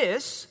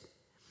 this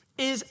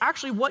is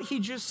actually what he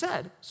just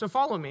said. So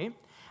follow me.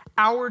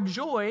 Our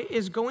joy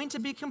is going to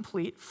be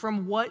complete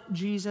from what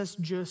Jesus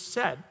just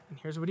said. And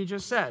here's what he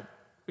just said.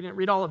 We didn't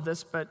read all of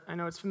this, but I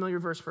know it's a familiar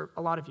verse for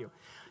a lot of you.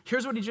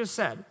 Here's what he just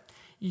said.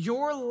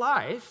 Your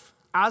life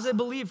as a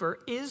believer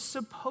is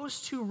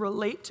supposed to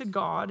relate to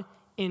God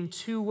in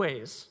two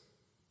ways.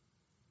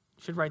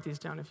 You should write these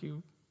down if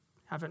you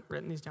haven't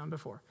written these down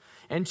before.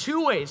 In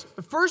two ways.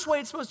 The first way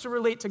it's supposed to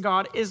relate to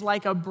God is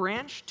like a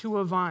branch to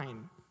a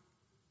vine.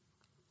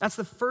 That's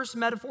the first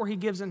metaphor he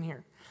gives in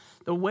here.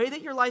 The way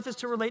that your life is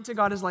to relate to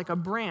God is like a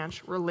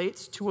branch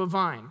relates to a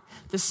vine.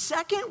 The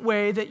second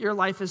way that your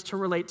life is to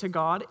relate to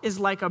God is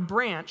like a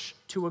branch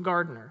to a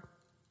gardener.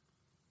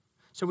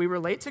 So we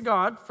relate to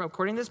God,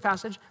 according to this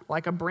passage,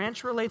 like a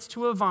branch relates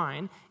to a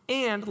vine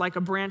and like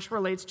a branch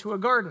relates to a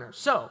gardener.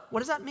 So what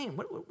does that mean?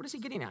 What is he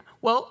getting at?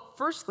 Well,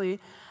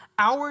 firstly,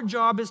 our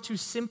job is to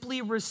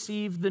simply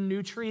receive the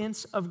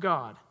nutrients of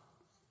God.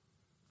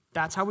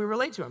 That's how we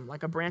relate to him,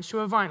 like a branch to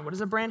a vine. What does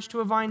a branch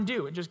to a vine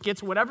do? It just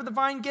gets whatever the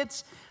vine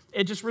gets,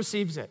 it just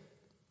receives it.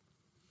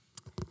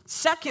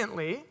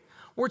 Secondly,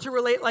 we're to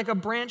relate like a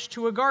branch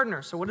to a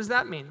gardener. So what does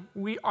that mean?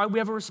 We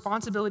have a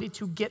responsibility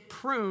to get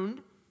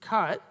pruned,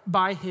 cut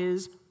by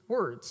his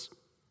words.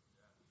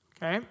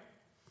 Okay?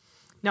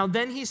 Now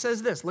then he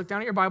says this. Look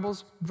down at your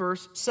Bibles,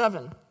 verse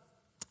 7.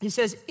 He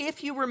says,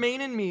 if you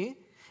remain in me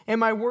and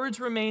my words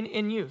remain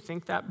in you.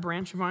 Think that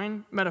branch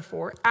vine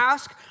metaphor.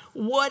 Ask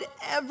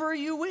whatever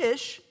you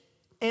wish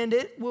and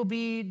it will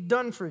be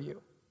done for you.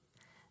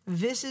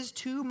 This is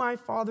to my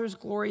Father's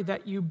glory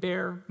that you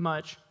bear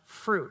much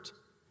fruit.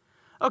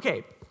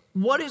 Okay,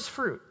 what is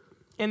fruit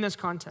in this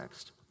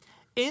context?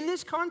 In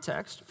this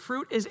context,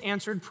 fruit is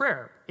answered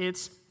prayer.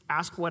 It's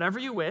ask whatever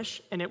you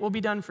wish, and it will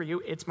be done for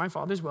you. It's my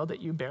Father's will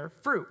that you bear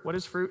fruit. What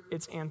is fruit?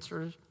 It's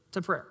answers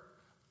to prayer.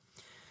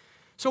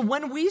 So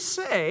when we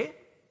say,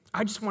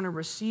 I just want to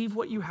receive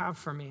what you have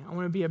for me, I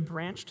want to be a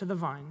branch to the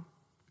vine,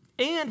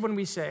 and when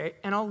we say,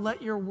 and I'll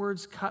let your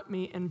words cut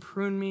me and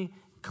prune me,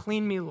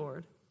 clean me,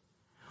 Lord,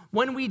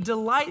 when we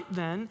delight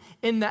then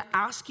in the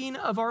asking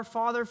of our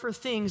Father for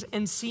things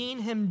and seeing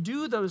him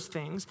do those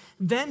things,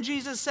 then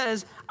Jesus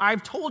says,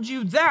 I've told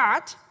you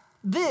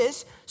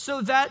this,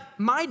 so that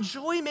my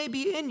joy may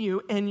be in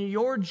you and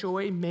your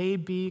joy may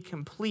be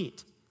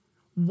complete.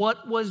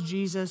 What was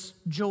Jesus'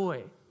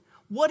 joy?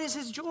 What is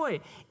his joy?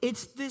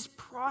 It's this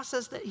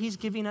process that he's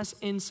giving us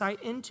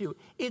insight into.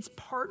 It's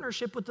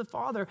partnership with the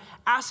Father,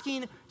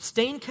 asking,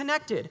 staying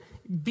connected,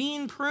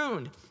 being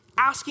pruned,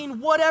 asking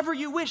whatever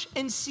you wish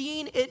and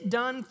seeing it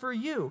done for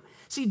you.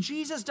 See,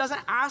 Jesus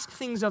doesn't ask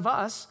things of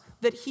us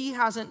that he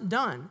hasn't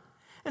done.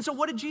 And so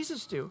what did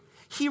Jesus do?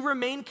 He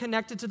remained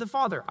connected to the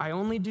Father. I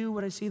only do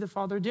what I see the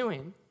Father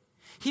doing.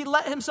 He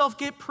let himself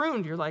get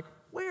pruned. You're like,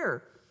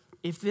 where?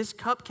 If this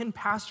cup can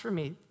pass from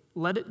me,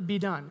 let it be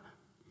done.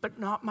 But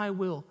not my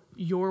will,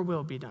 your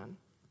will be done.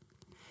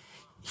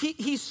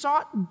 He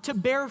sought to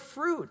bear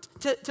fruit,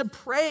 to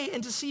pray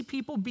and to see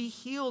people be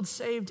healed,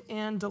 saved,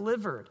 and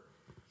delivered.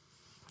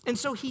 And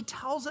so he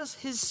tells us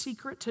his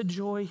secret to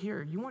joy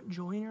here. You want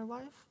joy in your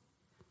life?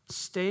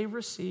 Stay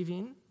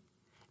receiving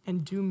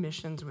and do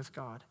missions with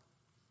God.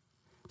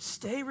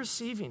 Stay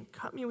receiving.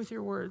 Cut me with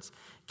your words.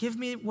 Give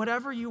me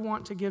whatever you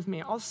want to give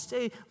me. I'll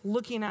stay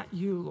looking at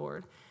you,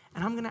 Lord.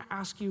 And I'm going to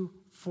ask you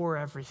for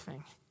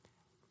everything.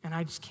 And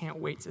I just can't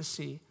wait to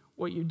see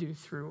what you do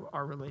through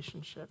our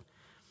relationship.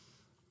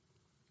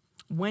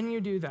 When you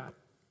do that,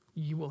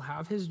 you will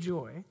have his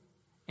joy,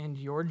 and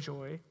your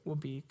joy will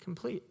be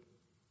complete.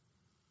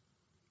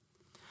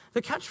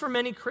 The catch for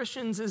many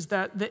Christians is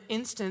that the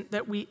instant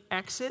that we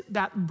exit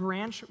that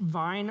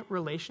branch-vine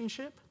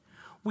relationship,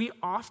 we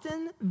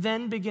often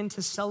then begin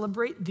to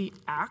celebrate the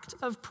act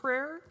of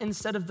prayer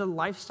instead of the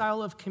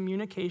lifestyle of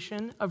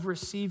communication, of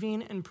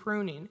receiving and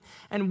pruning.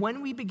 And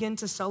when we begin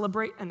to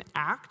celebrate an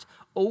act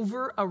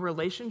over a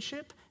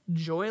relationship,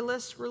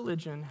 joyless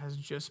religion has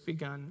just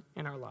begun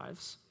in our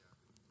lives.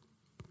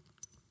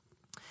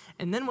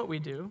 And then what we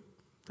do,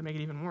 to make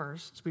it even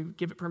worse, is we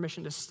give it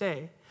permission to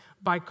stay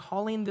by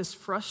calling this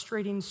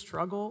frustrating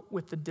struggle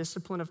with the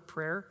discipline of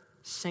prayer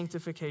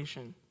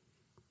sanctification.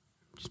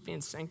 Just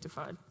being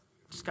sanctified.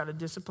 Just got to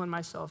discipline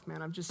myself,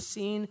 man. I'm just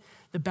seeing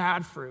the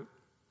bad fruit.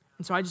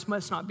 And so I just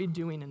must not be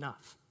doing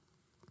enough.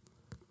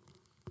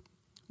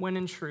 When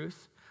in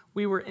truth,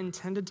 we were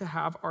intended to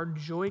have our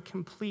joy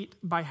complete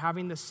by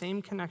having the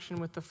same connection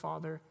with the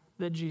Father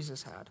that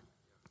Jesus had.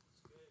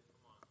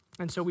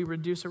 And so we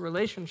reduce a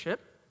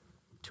relationship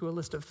to a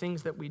list of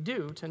things that we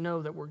do to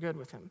know that we're good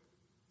with him.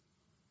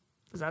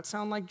 Does that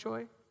sound like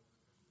joy?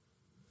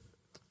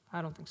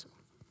 I don't think so.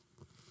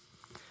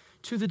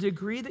 To the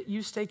degree that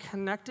you stay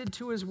connected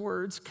to his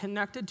words,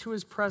 connected to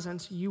his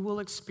presence, you will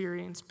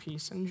experience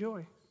peace and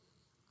joy.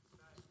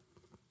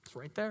 It's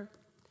right there.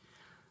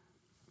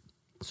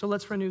 So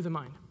let's renew the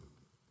mind.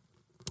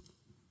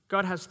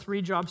 God has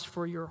 3 jobs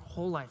for your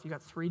whole life. You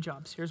got 3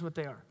 jobs. Here's what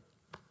they are.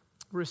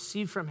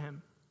 Receive from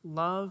him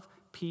love,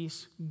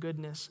 peace,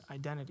 goodness,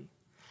 identity.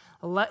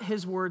 Let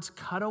his words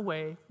cut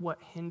away what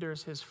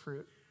hinders his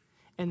fruit,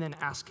 and then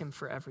ask him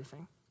for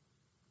everything.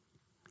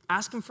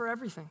 Ask him for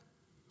everything.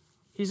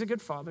 He's a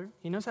good father.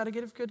 He knows how to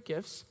give good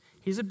gifts.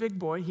 He's a big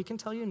boy. He can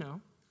tell you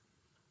no.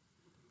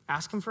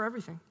 Ask him for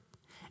everything.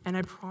 And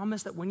I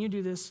promise that when you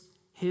do this,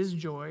 his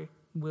joy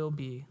will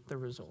be the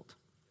result.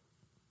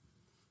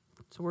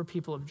 So we're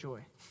people of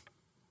joy.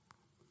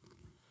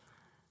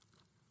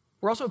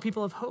 We're also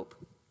people of hope.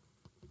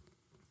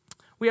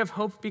 We have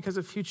hope because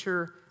of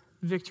future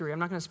victory. I'm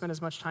not going to spend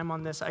as much time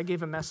on this. I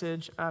gave a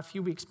message a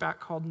few weeks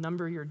back called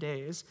Number Your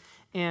Days,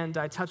 and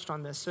I touched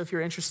on this. So if you're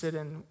interested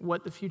in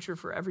what the future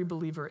for every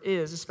believer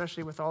is,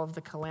 especially with all of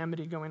the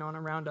calamity going on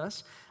around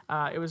us,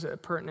 it was a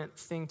pertinent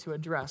thing to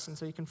address. And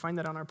so you can find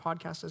that on our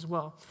podcast as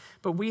well.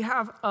 But we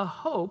have a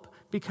hope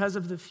because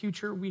of the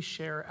future we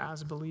share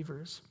as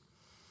believers.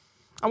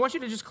 I want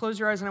you to just close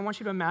your eyes and I want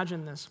you to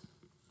imagine this.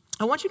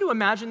 I want you to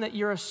imagine that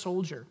you're a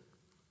soldier.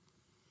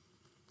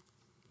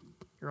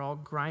 You're all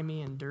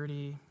grimy and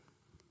dirty.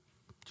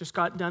 Just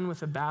got done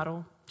with a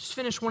battle. Just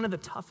finished one of the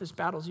toughest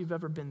battles you've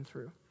ever been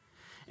through.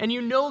 And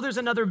you know there's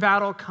another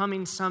battle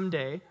coming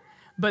someday,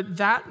 but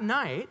that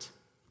night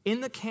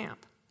in the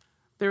camp,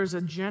 there's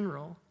a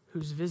general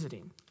who's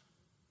visiting.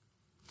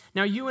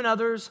 Now you and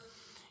others,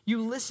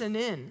 You listen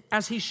in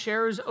as he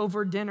shares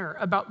over dinner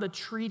about the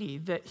treaty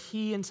that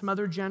he and some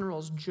other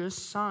generals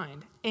just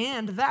signed,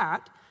 and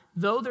that,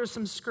 though there's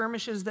some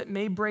skirmishes that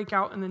may break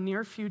out in the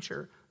near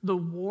future, the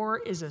war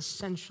is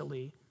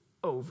essentially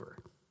over.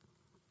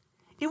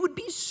 It would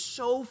be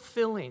so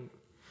filling,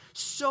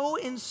 so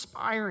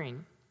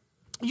inspiring.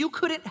 You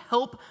couldn't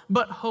help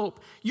but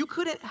hope. You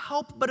couldn't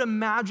help but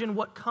imagine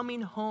what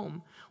coming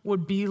home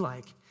would be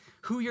like,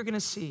 who you're going to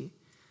see,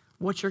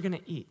 what you're going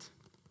to eat.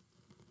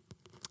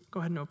 Go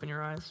ahead and open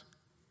your eyes.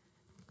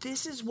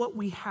 This is what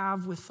we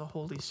have with the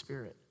Holy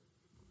Spirit.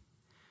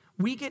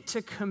 We get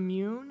to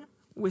commune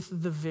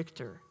with the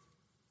victor.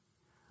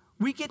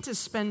 We get to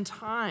spend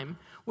time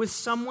with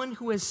someone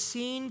who has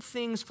seen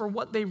things for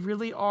what they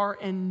really are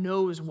and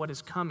knows what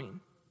is coming.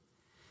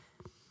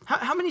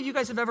 How many of you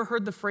guys have ever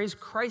heard the phrase,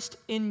 Christ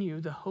in you,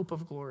 the hope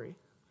of glory?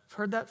 Have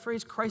heard that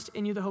phrase, Christ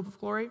in you, the hope of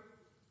glory?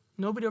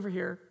 Nobody over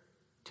here.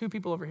 2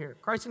 people over here.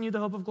 Christ in you, the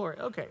hope of glory.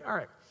 Okay, all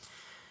right.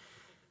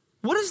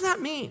 What does that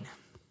mean?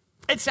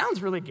 It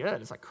sounds really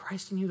good. It's like,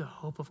 Christ in you, the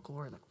hope of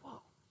glory. Like,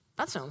 whoa,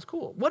 that sounds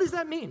cool. What does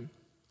that mean?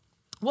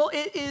 Well,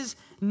 it is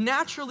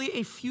naturally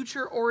a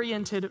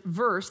future-oriented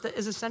verse that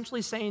is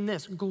essentially saying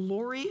this: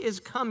 glory is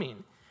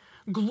coming.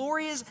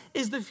 Glory is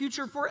the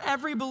future for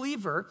every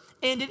believer,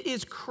 and it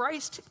is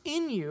Christ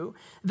in you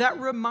that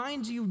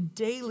reminds you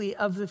daily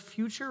of the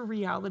future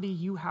reality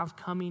you have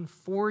coming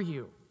for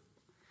you.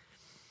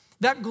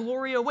 That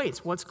glory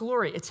awaits. What's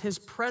glory? It's his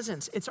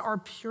presence. It's our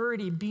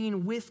purity,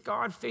 being with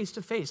God face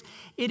to face.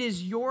 It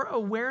is your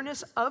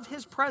awareness of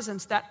his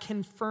presence that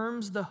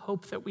confirms the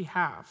hope that we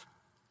have.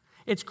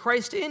 It's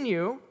Christ in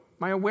you,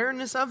 my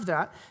awareness of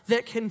that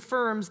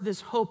confirms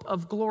this hope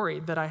of glory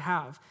that I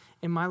have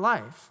in my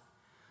life.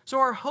 So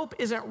our hope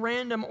isn't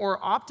random or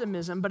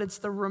optimism, but it's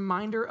the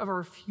reminder of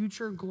our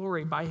future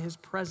glory by his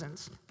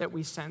presence that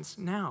we sense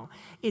now.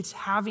 It's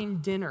having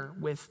dinner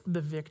with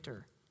the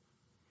victor.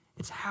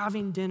 It's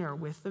having dinner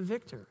with the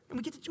victor. And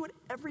we get to do it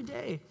every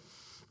day.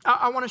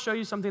 I want to show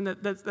you something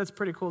that's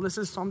pretty cool. This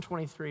is Psalm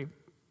 23.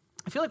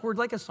 I feel like we're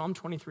like a Psalm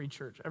 23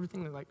 church.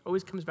 Everything like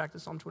always comes back to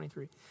Psalm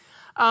 23.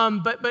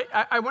 But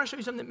I want to show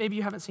you something that maybe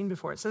you haven't seen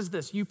before. It says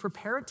this: you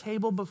prepare a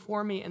table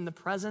before me in the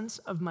presence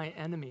of my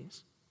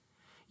enemies.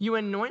 You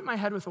anoint my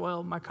head with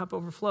oil, my cup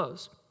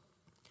overflows.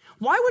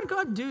 Why would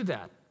God do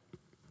that?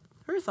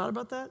 Have you thought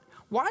about that?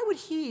 Why would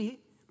he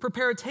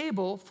prepare a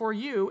table for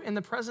you in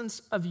the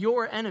presence of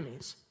your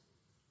enemies?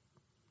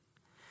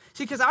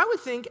 See, because I would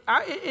think,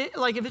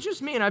 like if it's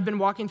just me and I've been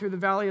walking through the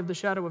valley of the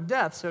shadow of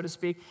death, so to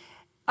speak,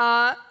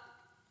 I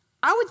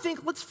would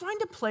think, let's find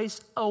a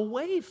place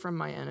away from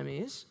my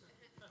enemies,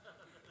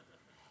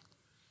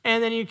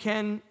 and then you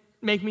can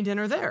make me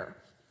dinner there.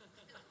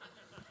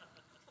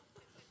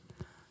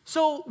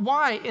 So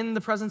why in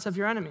the presence of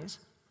your enemies?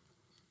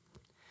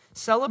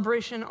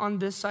 Celebration on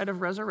this side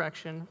of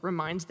resurrection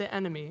reminds the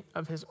enemy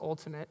of his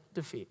ultimate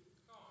defeat.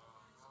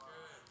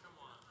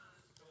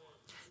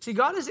 See,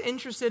 God is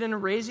interested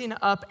in raising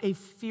up a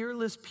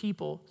fearless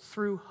people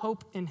through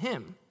hope in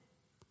him.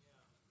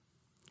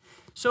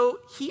 So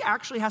he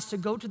actually has to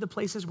go to the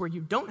places where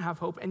you don't have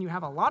hope and you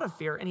have a lot of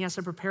fear, and he has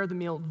to prepare the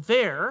meal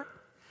there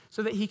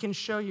so that he can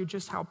show you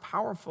just how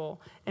powerful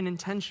and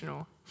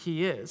intentional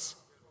he is.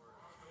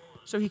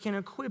 So he can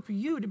equip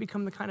you to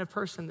become the kind of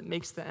person that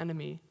makes the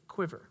enemy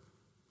quiver.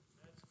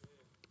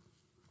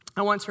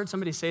 I once heard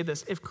somebody say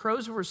this: if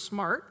crows were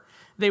smart,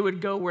 they would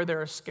go where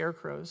there are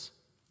scarecrows.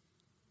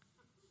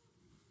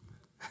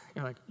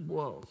 You're like,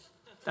 whoa,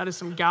 that is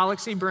some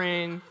galaxy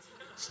brain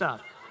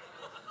stuff.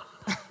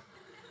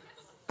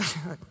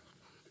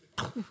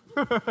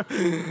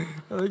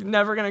 Like,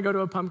 never gonna go to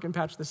a pumpkin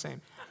patch the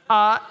same.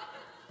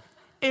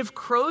 If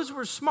crows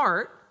were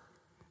smart,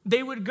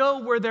 they would go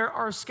where there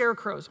are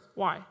scarecrows.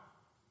 Why?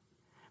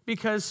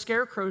 Because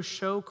scarecrows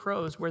show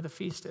crows where the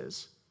feast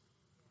is.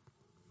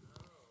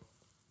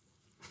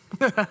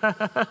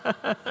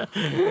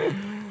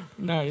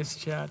 Nice,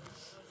 Chad.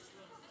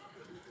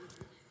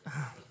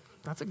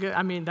 That's a good,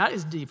 that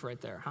is deep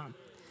right there, huh?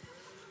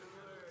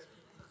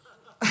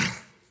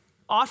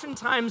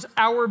 Oftentimes,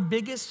 our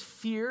biggest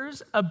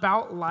fears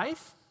about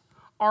life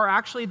are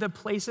actually the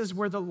places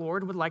where the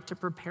Lord would like to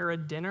prepare a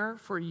dinner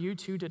for you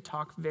two to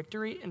talk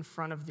victory in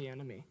front of the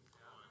enemy.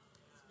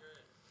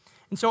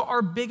 And so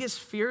our biggest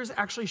fears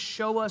actually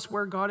show us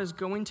where God is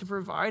going to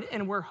provide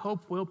and where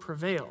hope will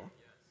prevail.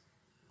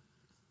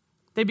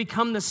 They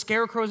become the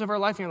scarecrows of our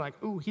life, and you're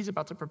like, ooh, he's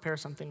about to prepare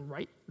something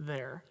right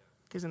there,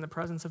 because in the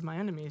presence of my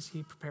enemies,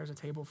 he prepares a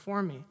table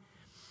for me.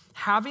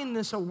 Having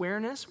this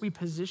awareness, we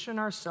position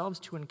ourselves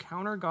to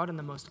encounter God in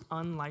the most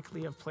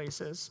unlikely of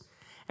places,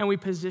 and we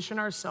position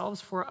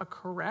ourselves for a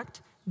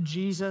correct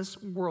Jesus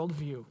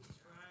worldview.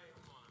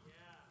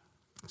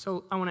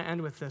 So I want to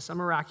end with this: a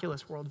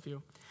miraculous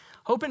worldview.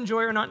 Hope and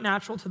joy are not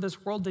natural to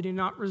this world. They do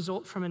not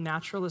result from a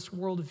naturalist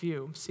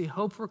worldview. See,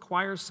 hope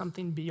requires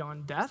something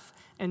beyond death,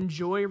 and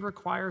joy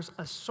requires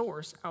a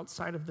source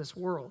outside of this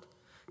world.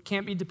 It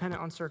can't be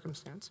dependent on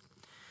circumstance.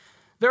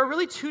 There are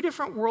really two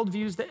different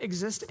worldviews that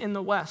exist in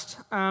the West.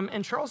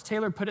 And Charles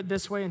Taylor put it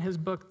this way in his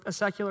book, A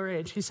Secular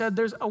Age. He said,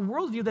 there's a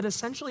worldview that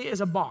essentially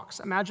is a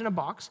box. Imagine a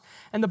box,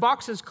 and the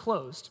box is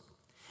closed.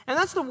 And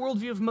that's the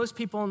worldview of most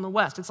people in the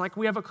West. It's like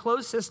we have a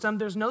closed system.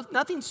 There's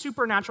nothing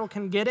supernatural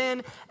can get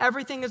in.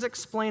 Everything is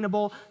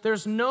explainable.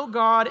 There's no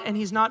God, and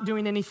he's not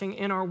doing anything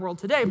in our world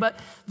today. But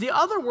the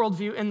other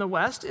worldview in the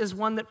West is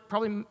one that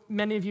probably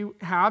many of you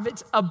have.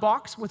 It's a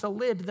box with a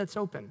lid that's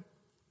open.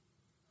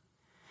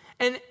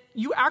 And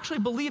you actually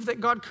believe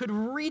that God could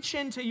reach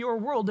into your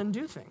world and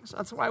do things.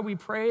 That's why we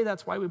pray.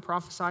 That's why we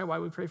prophesy, why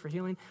we pray for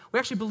healing. We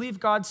actually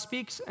believe God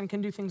speaks and can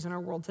do things in our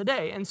world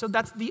today. And so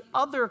that's the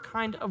other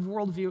kind of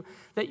worldview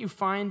that you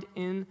find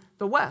in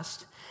the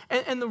West.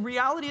 And the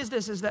reality is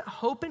this, is that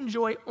hope and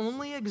joy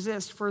only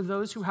exist for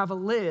those who have a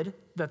lid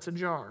that's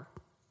ajar.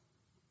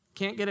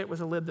 Can't get it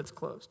with a lid that's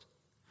closed.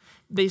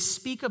 They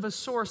speak of a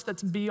source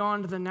that's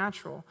beyond the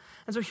natural.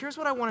 And so here's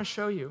what I want to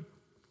show you.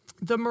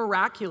 The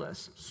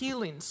miraculous,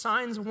 healing,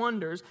 signs,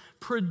 wonders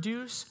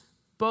produce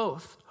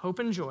both hope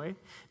and joy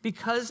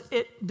because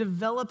it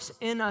develops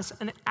in us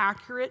an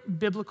accurate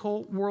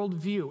biblical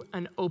worldview,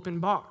 an open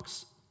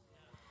box.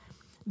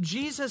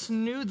 Jesus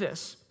knew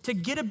this. To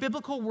get a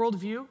biblical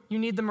worldview, you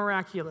need the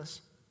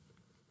miraculous.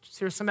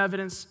 Here's some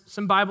evidence,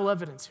 some Bible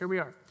evidence. Here we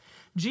are.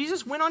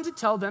 Jesus went on to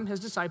tell them, his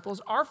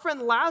disciples, our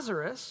friend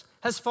Lazarus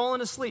has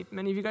fallen asleep.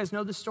 Many of you guys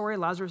know the story.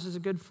 Lazarus is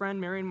a good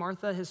friend. Mary and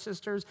Martha, his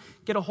sisters,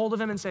 get a hold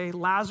of him and say,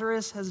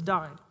 Lazarus has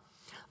died.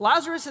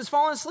 Lazarus has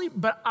fallen asleep,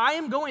 but I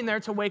am going there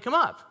to wake him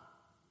up.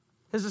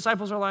 His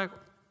disciples are like,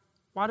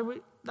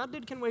 that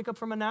dude can wake up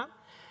from a nap.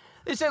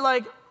 They say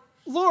like,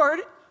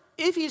 Lord,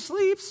 if he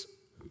sleeps,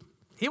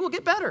 he will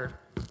get better.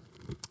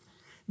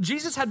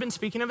 Jesus had been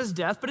speaking of his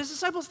death, but his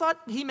disciples thought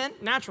he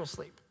meant natural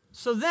sleep.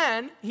 So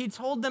then he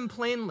told them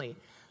plainly,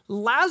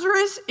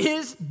 Lazarus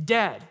is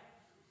dead.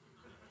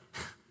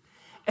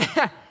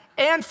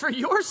 And for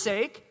your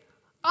sake,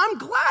 I'm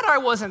glad I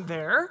wasn't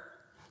there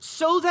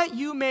so that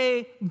you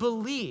may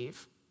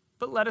believe,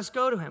 but let us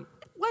go to him.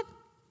 What?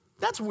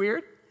 That's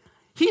weird.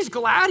 He's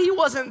glad he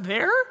wasn't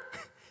there?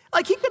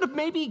 Like he could have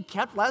maybe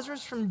kept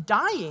Lazarus from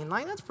dying.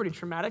 Like that's pretty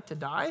traumatic to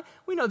die.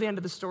 We know the end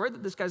of the story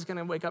that this guy's going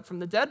to wake up from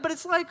the dead, but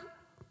it's like,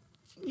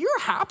 you're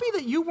happy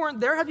that you weren't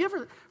there? Have you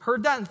ever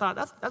heard that and thought,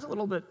 that's a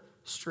little bit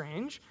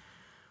strange?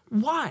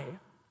 Why?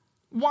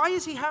 Why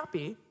is he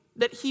happy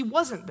that he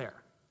wasn't there?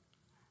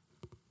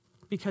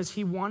 Because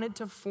he wanted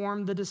to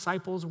form the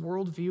disciples'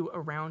 worldview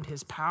around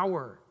his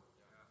power.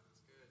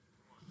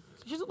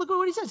 Look at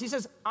what he says. He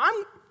says,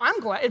 I'm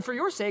glad, and for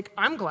your sake,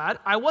 I'm glad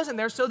I wasn't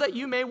there so that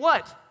you may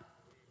what?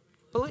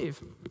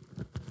 Believe.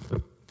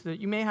 So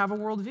that you may have a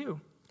worldview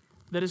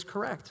that is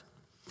correct.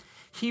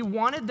 He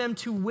wanted them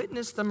to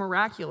witness the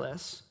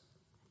miraculous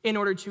in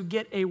order to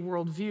get a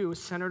worldview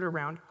centered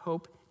around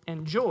hope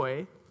and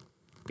joy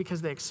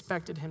because they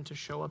expected him to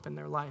show up in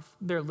their life.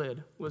 Their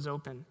lid was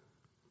open.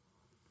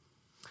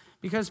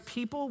 Because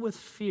people with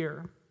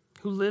fear,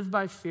 who live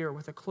by fear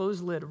with a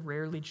closed lid,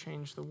 rarely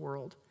change the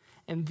world.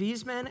 And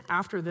these men,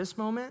 after this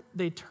moment,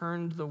 they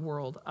turned the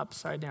world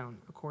upside down,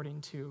 according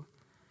to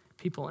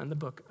people in the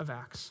book of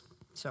Acts.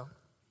 So,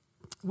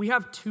 we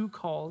have two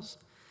calls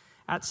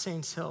at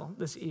Saints Hill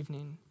this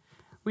evening.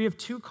 We have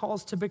two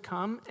calls to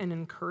become an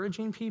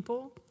encouraging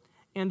people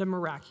and a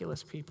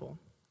miraculous people.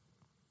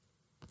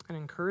 An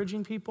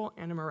encouraging people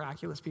and a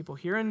miraculous people.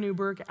 Here in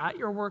Newburgh, at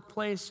your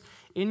workplace,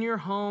 in your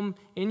home,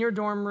 in your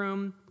dorm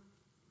room.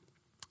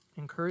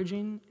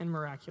 Encouraging and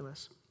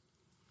miraculous.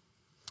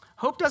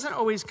 Hope doesn't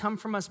always come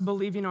from us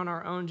believing on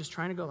our own, just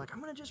trying to go like,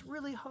 I'm going to just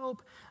really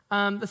hope.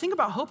 The thing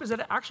about hope is that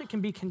it actually can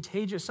be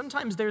contagious.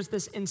 Sometimes there's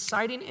this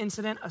inciting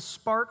incident, a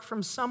spark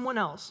from someone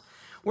else,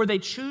 where they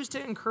choose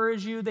to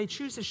encourage you, they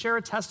choose to share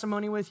a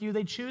testimony with you,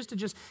 they choose to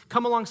just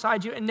come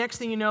alongside you, and next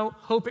thing you know,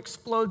 hope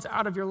explodes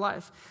out of your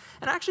life.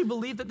 And I actually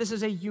believe that this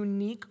is a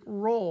unique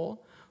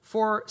role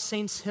for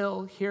Saints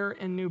Hill here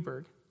in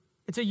Newburgh.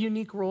 It's a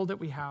unique role that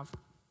we have.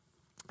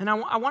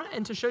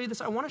 And to show you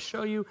this, I want to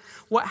show you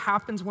what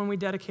happens when we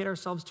dedicate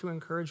ourselves to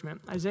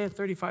encouragement. Isaiah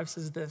 35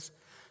 says this,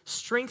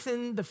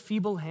 strengthen the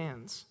feeble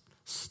hands,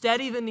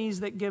 steady the knees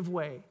that give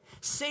way.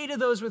 Say to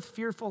those with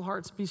fearful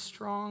hearts, be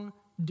strong,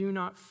 do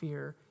not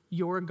fear,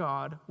 your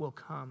God will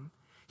come.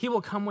 He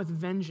will come with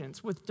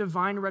vengeance, with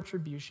divine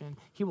retribution.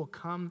 He will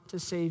come to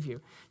save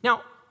you.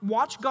 Now,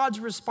 watch God's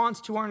response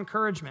to our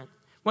encouragement.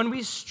 When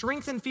we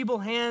strengthen feeble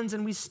hands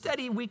and we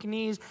steady weak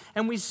knees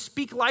and we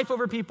speak life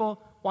over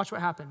people, watch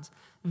what happens.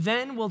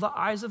 Then will the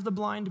eyes of the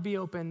blind be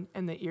opened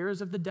and the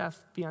ears of the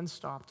deaf be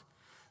unstopped.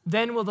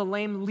 Then will the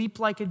lame leap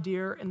like a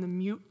deer and the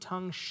mute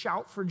tongue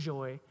shout for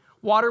joy.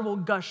 Water will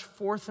gush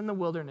forth in the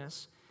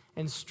wilderness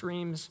and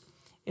streams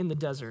in the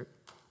desert.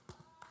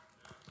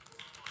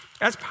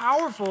 That's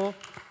powerful,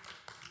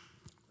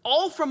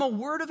 all from a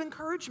word of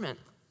encouragement.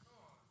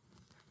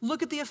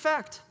 Look at the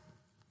effect.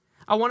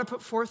 I want to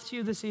put forth to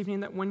you this evening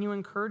that when you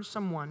encourage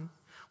someone,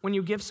 when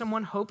you give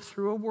someone hope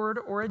through a word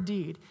or a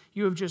deed,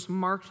 you have just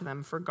marked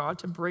them for God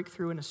to break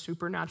through in a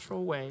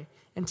supernatural way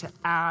and to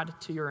add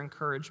to your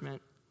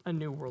encouragement a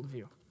new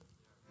worldview.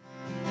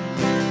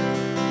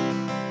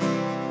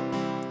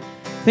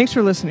 Thanks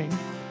for listening.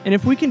 And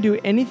if we can do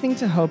anything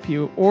to help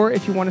you, or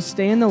if you want to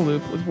stay in the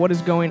loop with what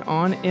is going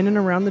on in and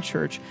around the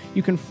church,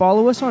 you can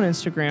follow us on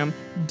Instagram,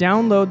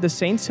 download the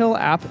Saints Hill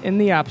app in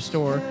the App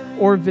Store,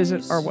 or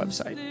visit our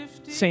website,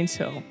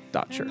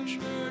 saintshill.church.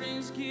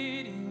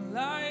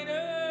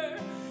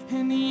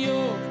 And the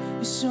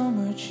yoke is so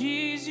much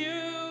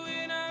easier.